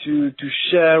need to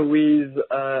share with,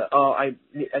 the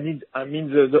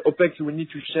OPEX you will need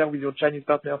to share with your Chinese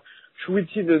partner? Should we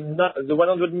see the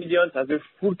 100 million as a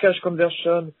full cash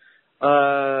conversion,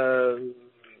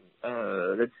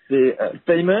 let's say,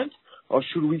 payment, or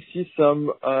should we see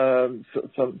some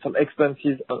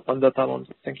expenses on that amount?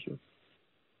 Thank you.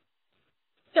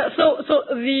 Yeah, so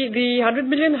the 100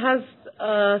 million has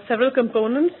several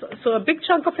components. So a big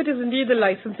chunk of it is indeed the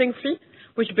licensing fee,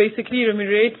 which basically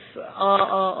remunerates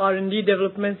our R&D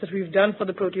developments that we've done for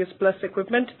the Proteus Plus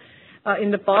equipment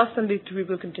in the past, and which we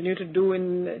will continue to do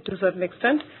to a certain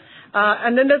extent.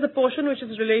 And then there's a portion which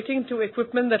is relating to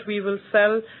equipment that we will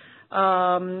sell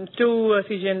to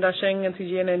CGN Dasheng and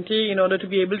CGN NT in order to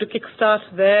be able to kickstart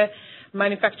their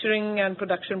manufacturing and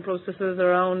production processes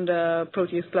around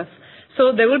Proteus Plus.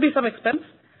 So there will be some expense,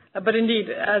 but indeed,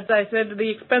 as I said, the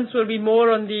expense will be more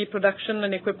on the production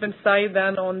and equipment side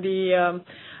than on the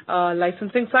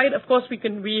licensing side. Of course, we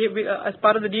as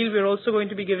part of the deal, we're also going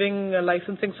to be giving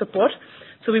licensing support.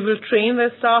 So we will train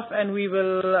their staff and we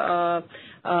will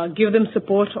give them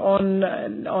support on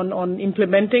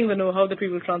implementing the know-how that we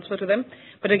will transfer to them.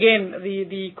 But again,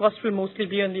 the cost will mostly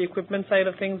be on the equipment side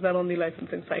of things than on the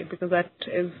licensing side, because that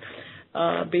is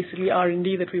basically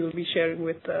R&D that we will be sharing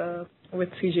with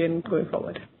CGN going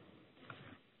forward.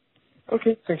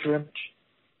 Okay, thank you very much.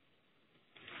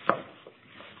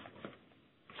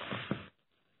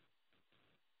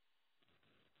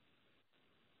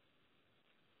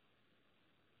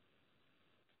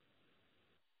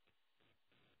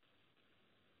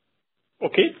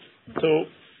 Okay, so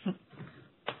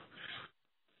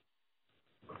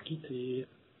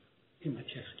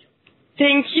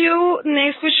thank you.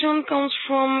 Next question comes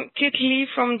from Kit Lee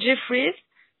from Jefferies.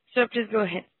 Sir, please go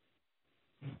ahead.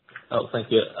 Oh,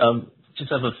 thank you.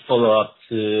 Just have a follow-up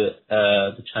to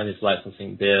the Chinese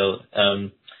licensing deal.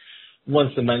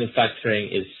 Once the manufacturing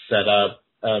is set up,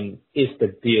 is the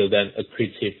deal then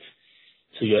accretive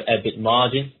to your EBIT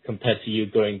margin compared to you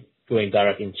going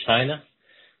direct in China?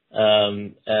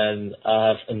 And I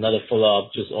have another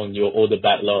follow-up just on your order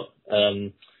backlog.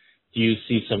 Do you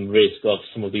see some risk of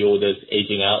some of the orders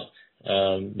aging out?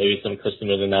 Maybe some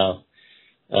customers are now,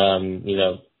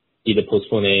 either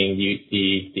postponing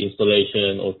the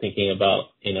installation or thinking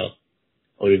about,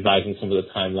 or revising some of the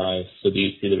timelines. So do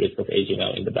you see the risk of aging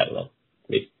out in the backlog?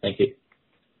 Please, thank you.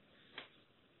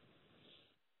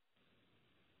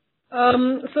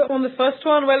 So on the first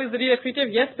one, well, is the deal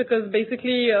accretive? Yes, because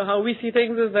basically how we see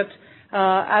things is that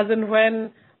as and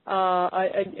when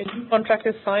a new contract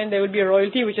is signed, there will be a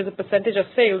royalty, which is a percentage of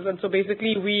sales. And so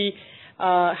basically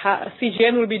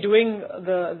CGN will be doing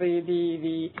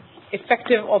the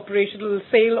effective operational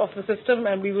sale of the system,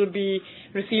 and we will be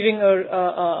receiving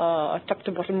a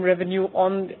top-to-bottom revenue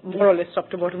on, more or less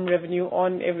top-to-bottom revenue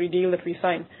on every deal that we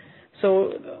sign.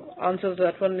 So the answer to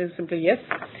that one is simply yes.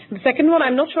 The second one,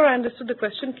 I'm not sure I understood the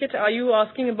question, Kit. Are you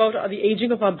asking about the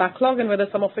aging of our backlog and whether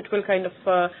some of it will kind of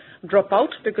drop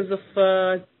out because of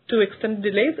too extended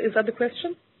delays? Is that the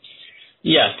question?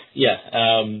 Yeah.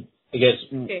 I guess.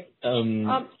 Okay.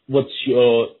 What's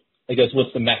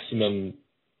the maximum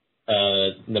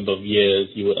number of years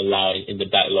you would allow in the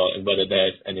backlog, and whether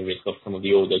there's any risk of some of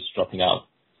the orders dropping out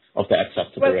of the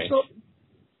acceptable range?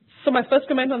 So my first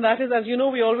comment on that is, as you know,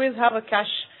 we always have a cash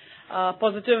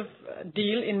positive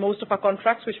deal in most of our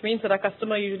contracts, which means that our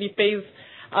customer usually pays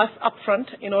us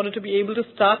upfront in order to be able to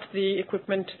start the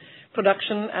equipment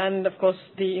production and, of course,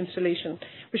 the installation.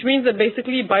 Which means that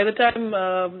basically by the time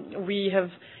we have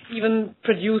even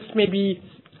produced maybe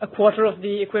a quarter of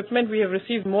the equipment. We have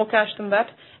received more cash than that,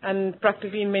 and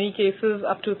practically in many cases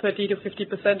up to 30 to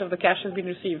 50% of the cash has been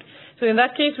received. So in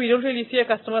that case, we don't really see a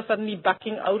customer suddenly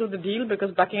backing out of the deal,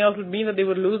 because backing out would mean that they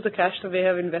would lose the cash that they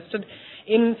have invested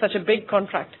in such a big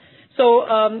contract. So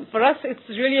for us, it's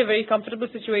really a very comfortable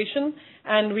situation,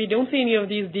 and we don't see any of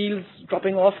these deals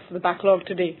dropping off the backlog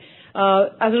today.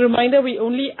 As a reminder, we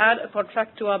only add a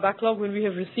contract to our backlog when we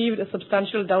have received a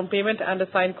substantial down payment and a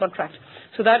signed contract.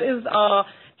 So that is our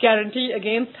guarantee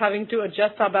against having to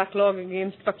adjust our backlog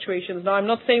against fluctuations. Now, I'm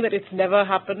not saying that it's never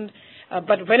happened,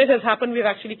 but when it has happened, we've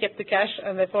actually kept the cash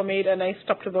and therefore made a nice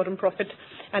top-to-bottom profit.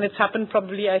 And it's happened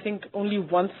probably, I think, only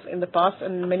once in the past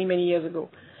and many, many years ago.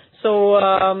 So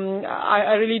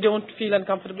I really don't feel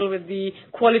uncomfortable with the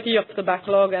quality of the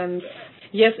backlog. And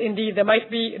yes, indeed, there might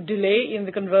be a delay in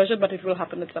the conversion, but it will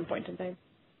happen at some point in time.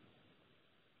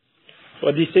 So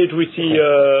at this stage, we see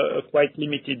a quite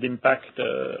limited impact.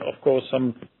 Of course,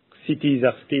 some cities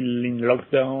are still in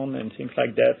lockdown and things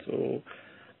like that. So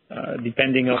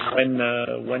depending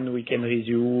on when we can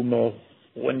resume or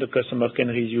when the customer can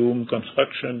resume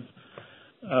construction.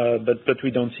 But we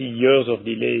don't see years of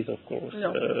delays, of course.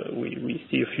 No. We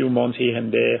see a few months here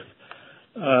and there.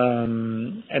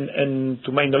 And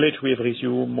to my knowledge, we have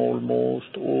resumed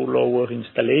almost all our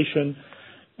installation.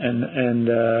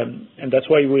 And that's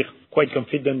why we're quite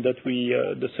confident that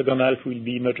the second half will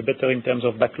be much better in terms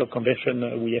of backlog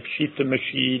conversion. We have shipped a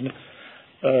machine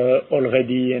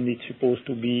already, and it's supposed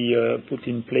to be put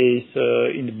in place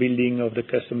in the building of the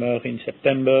customer in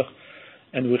September,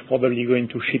 and we're probably going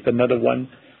to ship another one.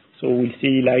 So we'll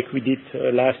see, like we did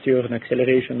last year, an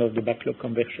acceleration of the backlog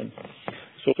conversion.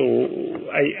 So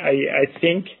I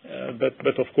think,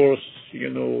 but of course,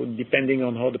 depending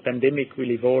on how the pandemic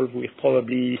will evolve, we've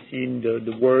probably seen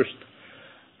the worst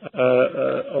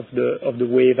of the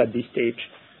wave at this stage,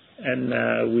 and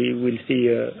we will see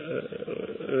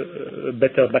a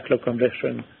better backlog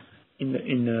conversion in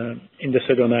the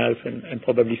second half and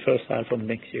probably first half of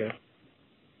next year.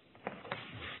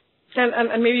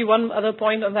 And maybe one other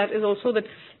point on that is also that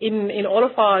in all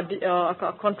of our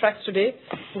contracts today,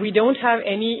 we don't have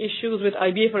any issues with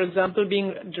IBA, for example,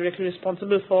 being directly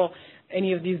responsible for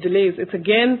any of these delays. It's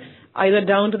again either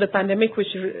down to the pandemic,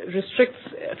 which restricts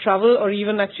travel, or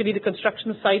even actually the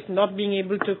construction site not being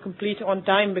able to complete on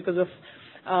time because of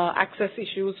access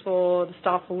issues for the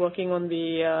staff who are working on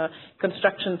the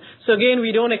construction. So again,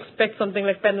 we don't expect something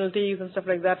like penalties and stuff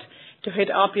like that to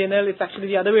hit our P&L. It's actually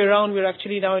the other way around. We're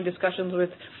actually now in discussions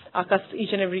with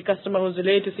each and every customer who's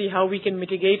delayed to see how we can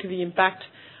mitigate the impact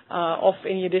of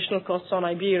any additional costs on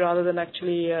IBA rather than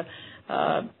actually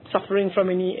suffering from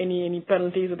any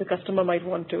penalties that the customer might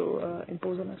want to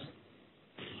impose on us.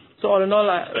 So all in all,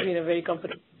 I'm in a very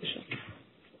comfortable position.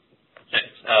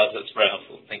 Thanks. That's very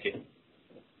helpful. Thank you.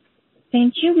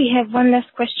 Thank you. We have one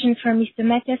last question from Mr.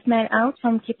 Matthias Malhout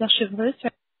from Kepler Cheuvreux.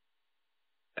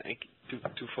 Thank you.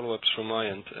 Two follow-ups from my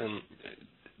end.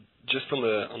 Just on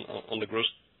the gross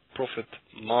profit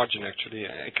margin, actually,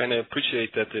 I kind of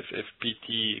appreciate that if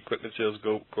PT equipment sales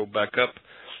go back up,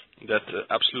 that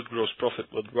absolute gross profit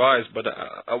would rise. But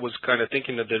I was kind of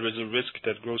thinking that there is a risk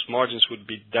that gross margins would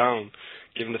be down,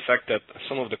 given the fact that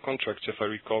some of the contracts, if I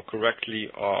recall correctly,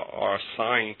 are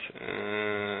signed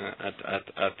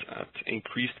at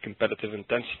increased competitive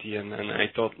intensity. And I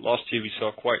thought last year we saw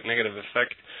a quite negative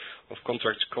effect of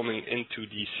contracts coming into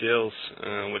the sales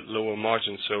with lower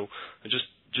margins. So I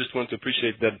just want to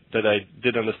appreciate that I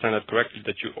did understand that correctly,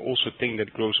 that you also think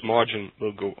that gross margin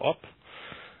will go up,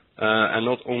 and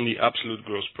not only absolute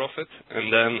gross profit.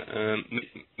 And then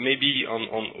maybe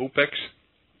on OPEX,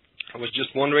 I was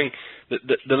just wondering,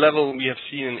 the level we have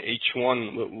seen in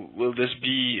H1, will this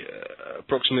be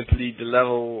approximately the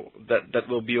level that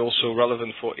will be also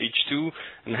relevant for H2?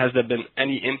 And has there been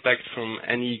any impact from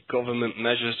any government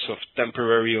measures of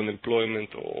temporary unemployment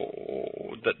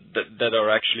or that are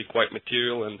actually quite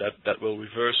material and that will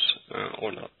reverse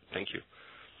or not? Thank you.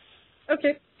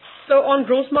 Okay. So on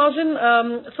gross margin,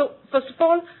 so first of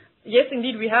all, yes,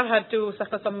 indeed, we have had to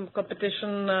suffer some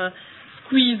competition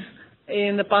squeeze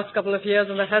in the past couple of years,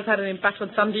 and that has had an impact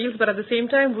on some deals. But at the same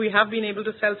time, we have been able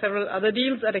to sell several other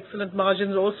deals at excellent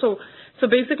margins also. So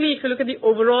basically, if you look at the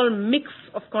overall mix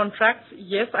of contracts,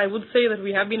 yes, I would say that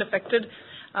we have been affected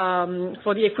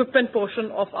for the equipment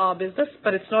portion of our business,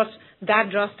 but it's not that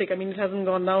drastic. I mean, it hasn't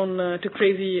gone down to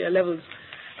crazy levels.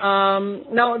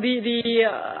 Now,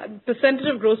 the percentage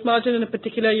of gross margin in a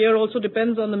particular year also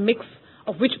depends on the mix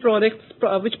of which projects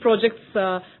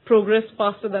progress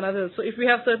faster than others. So if we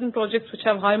have certain projects which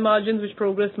have high margins which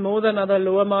progress more than other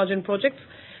lower margin projects,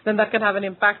 then that can have an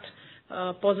impact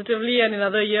positively. And in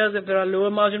other years, if there are lower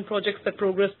margin projects that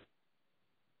progress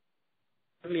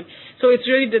So it's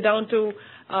really down to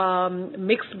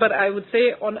mixed, but I would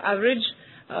say on average,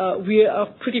 we are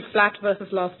pretty flat versus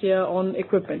last year on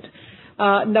equipment.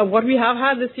 Now, what we have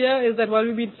had this year is that while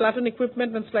we've been flat on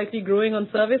equipment and slightly growing on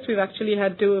service, we've actually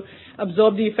had to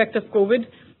absorb the effect of COVID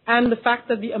and the fact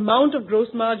that the amount of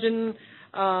gross margin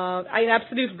in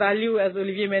absolute value, as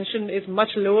Olivier mentioned, is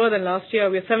much lower than last year.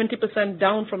 We're 70%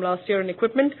 down from last year in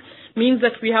equipment, means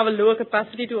that we have a lower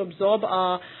capacity to absorb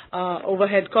our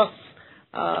overhead costs,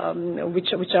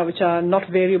 which are not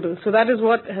variable. So that is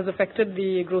what has affected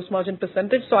the gross margin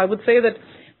percentage. So I would say that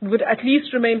we would at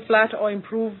least remain flat or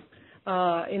improve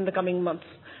in the coming months.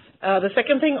 The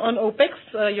second thing on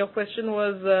OPEX, your question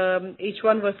was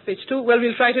H1 versus H2. Well,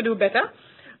 we'll try to do better.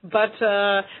 But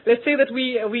let's say that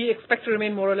we expect to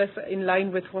remain more or less in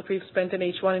line with what we've spent in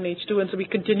H1 and H2, and so we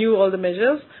continue all the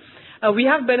measures. We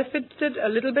have benefited a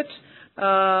little bit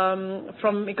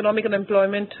from economic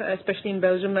unemployment, especially in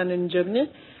Belgium and in Germany,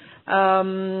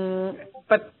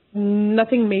 but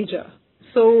nothing major.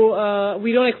 So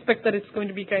we don't expect that it's going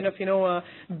to be kind of, a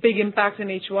big impact in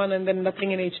H1 and then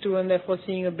nothing in H2, and therefore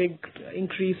seeing a big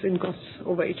increase in costs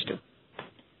over H2.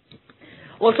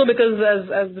 Also because,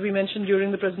 as we mentioned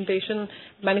during the presentation,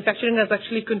 manufacturing has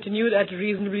actually continued at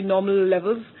reasonably normal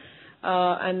levels.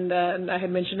 And I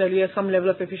had mentioned earlier some level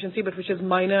of efficiency, but which is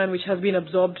minor and which has been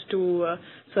absorbed to a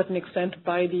certain extent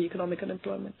by the economic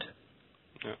unemployment.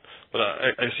 Yeah. But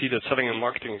I see that selling and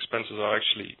marketing expenses are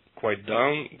actually quite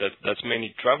down. That's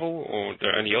mainly travel, or are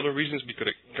there any other reasons? Because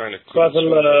it kind of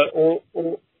travel, all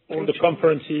the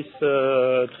conferences,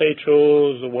 trade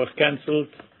shows were cancelled.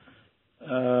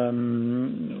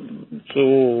 So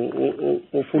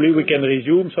hopefully we can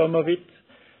resume some of it,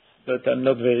 but I'm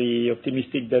not very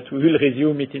optimistic that we will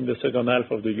resume it in the second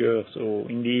half of the year. So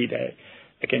indeed,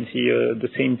 I can see the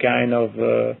same kind of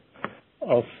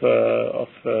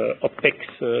OPEX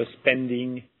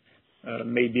spending,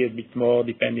 maybe a bit more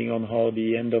depending on how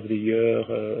the end of the year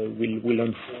will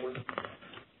unfold.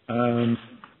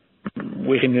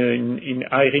 We're in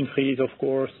hiring freeze, of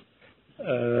course.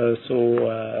 So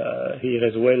here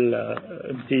as well,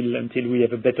 until we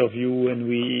have a better view and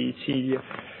we see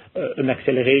an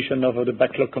acceleration of the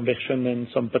backlog conversion and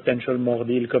some potential more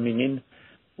deal coming in,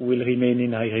 we'll remain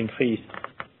in hiring freeze.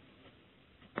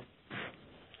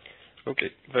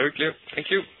 Okay, very clear.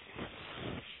 Thank you.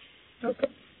 Okay.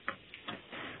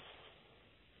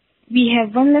 We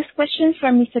have one last question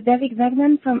from Mr. David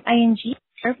Wagner from ING.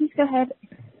 Sir, please go ahead.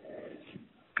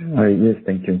 Yes,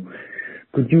 thank you.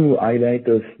 Could you highlight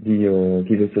us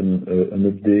give us an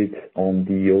update on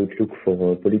the outlook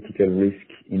for political risk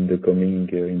in the coming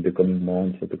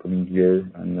months or the coming year?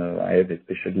 And I have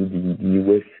especially the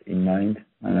US in mind,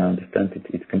 and I understand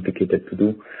it's complicated to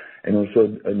do. And also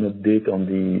an update on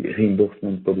the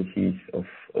reimbursement policies of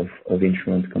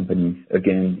insurance companies,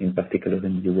 again, in particular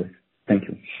in the US. Thank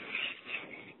you.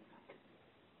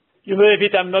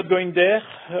 David, I'm not going there.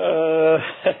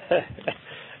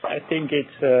 I think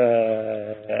it's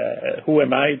who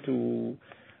am I to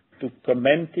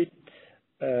comment it?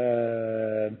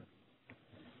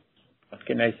 What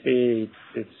can I say?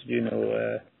 It's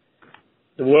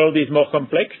the world is more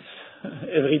complex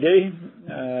every day.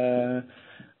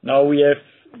 Now we're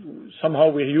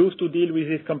used to deal with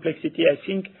this complexity. I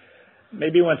think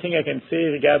maybe one thing I can say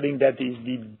regarding that is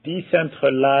the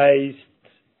decentralized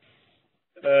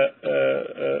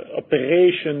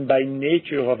operation by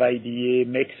nature of IDA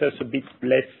makes us a bit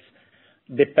less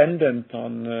dependent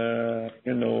on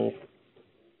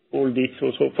all this.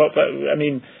 Also,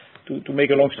 to make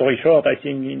a long story short, I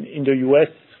think in the US,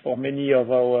 for many of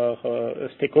our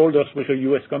stakeholders, with a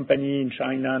US company in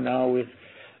China now, we're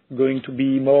going to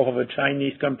be more of a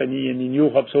Chinese company, and in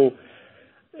Europe. So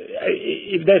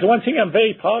if there's one thing I'm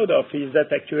very proud of is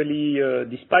that actually,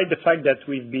 despite the fact that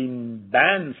we've been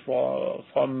banned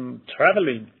from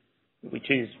traveling, which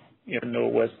is,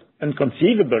 was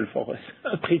inconceivable for us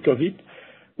pre-COVID,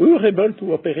 we were able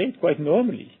to operate quite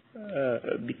normally,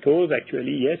 because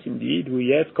actually, yes, indeed, we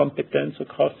have competence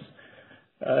across.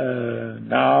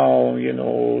 Now,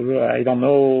 I don't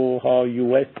know how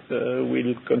US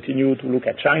will continue to look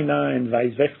at China and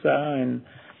vice versa, and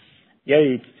yeah,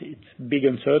 it's big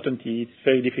uncertainty. It's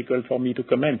very difficult for me to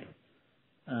comment.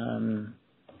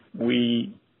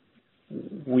 We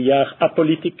are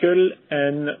apolitical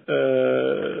and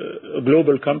a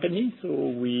global company, so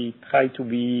we try to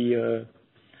be a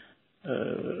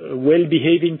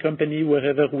well-behaving company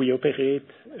wherever we operate,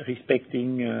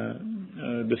 respecting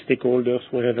the stakeholders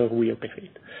wherever we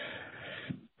operate.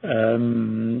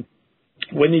 When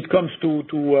it comes to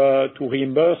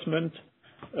reimbursement,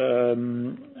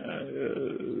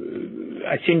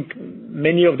 I think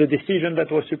Many of the decisions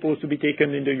that were supposed to be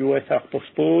taken in the U.S. are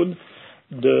postponed.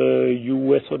 The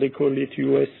U.S., what they call it,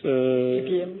 U.S.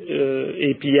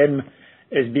 APM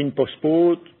has been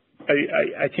postponed.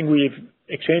 I think we've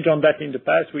exchanged on that in the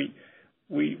past. We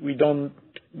don't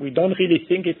really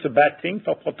think it's a bad thing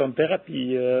for proton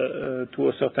therapy to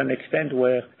a certain extent,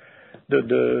 where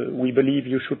we believe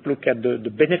you should look at the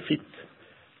benefit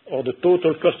or the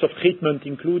total cost of treatment,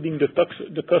 including the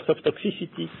cost of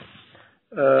toxicity.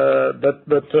 But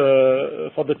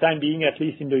for the time being, at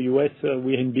least in the U.S.,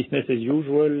 we're in business as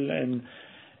usual, and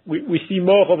we see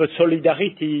more of a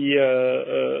solidarity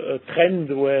trend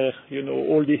where,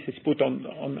 all this is put on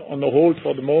hold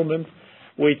for the moment,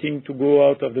 waiting to go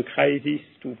out of the crisis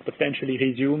to potentially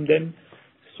resume them.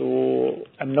 So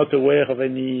I'm not aware of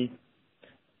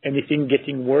anything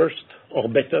getting worse or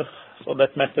better, for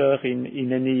that matter,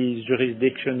 in any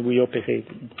jurisdiction we operate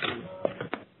in.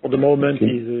 For the moment,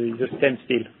 is a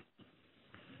standstill.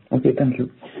 Okay, thank you.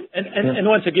 And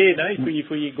once again, if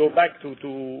we go back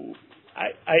to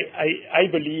I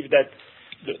believe that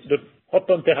the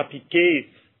proton therapy case,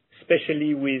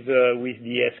 especially with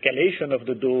the escalation of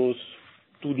the dose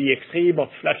to the extreme of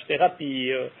flash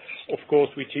therapy, of course,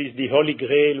 which is the holy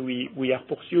grail we are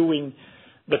pursuing,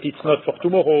 but it's not for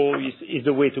tomorrow, is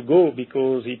the way to go,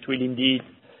 because it will indeed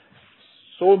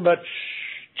so much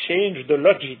change the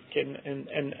logic and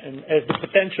has the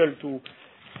potential to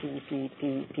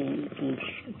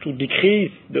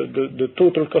decrease the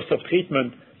total cost of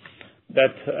treatment,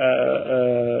 that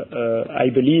I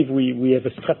believe we have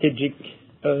a strategic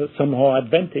somehow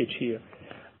advantage here,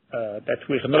 that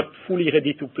we're not fully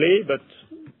ready to play, but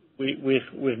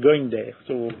we're going there.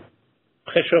 So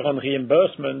pressure on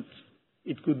reimbursement,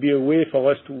 it could be a way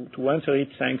for us to answer it,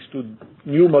 thanks to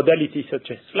new modalities such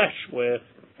as flash, where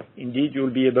indeed you'll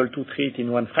be able to treat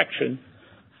in one fraction.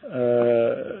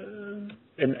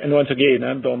 And once again,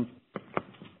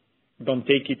 don't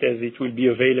take it as it will be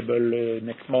available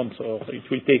next month, or it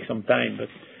will take some time. But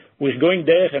we're going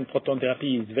there, and proton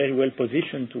therapy is very well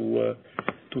positioned to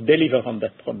deliver on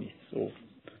that promise. So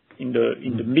in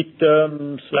the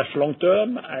midterm / long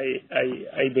term,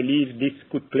 I believe this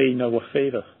could play in our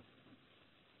favor.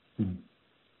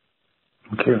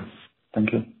 Okay,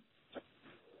 thank you.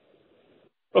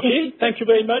 Okay, thank you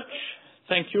very much.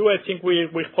 Thank you. I think we're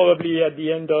probably at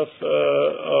the end of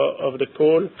the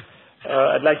call.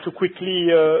 I'd like to quickly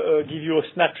give you a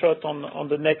snapshot on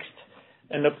the next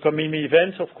and upcoming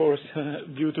events. Of course,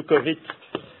 due to COVID,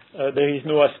 there is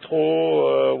no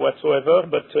Astro whatsoever,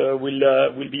 but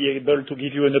we'll be able to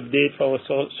give you an update for our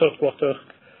third quarter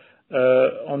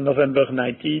on November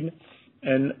 19,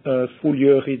 and full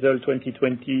year result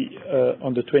 2020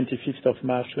 on the 25th of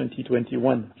March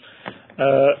 2021.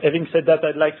 Having said that,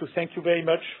 I'd like to thank you very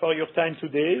much for your time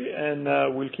today, and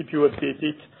we'll keep you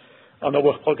updated on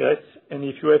our progress. And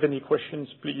if you have any questions,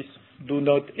 please do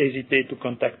not hesitate to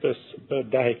contact us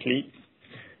directly.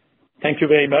 Thank you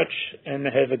very much, and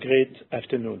have a great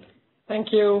afternoon.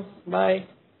 Thank you. Bye.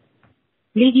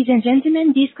 Ladies and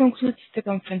gentlemen, this concludes the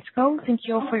conference call. Thank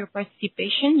you all for your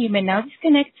participation. You may now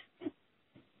disconnect.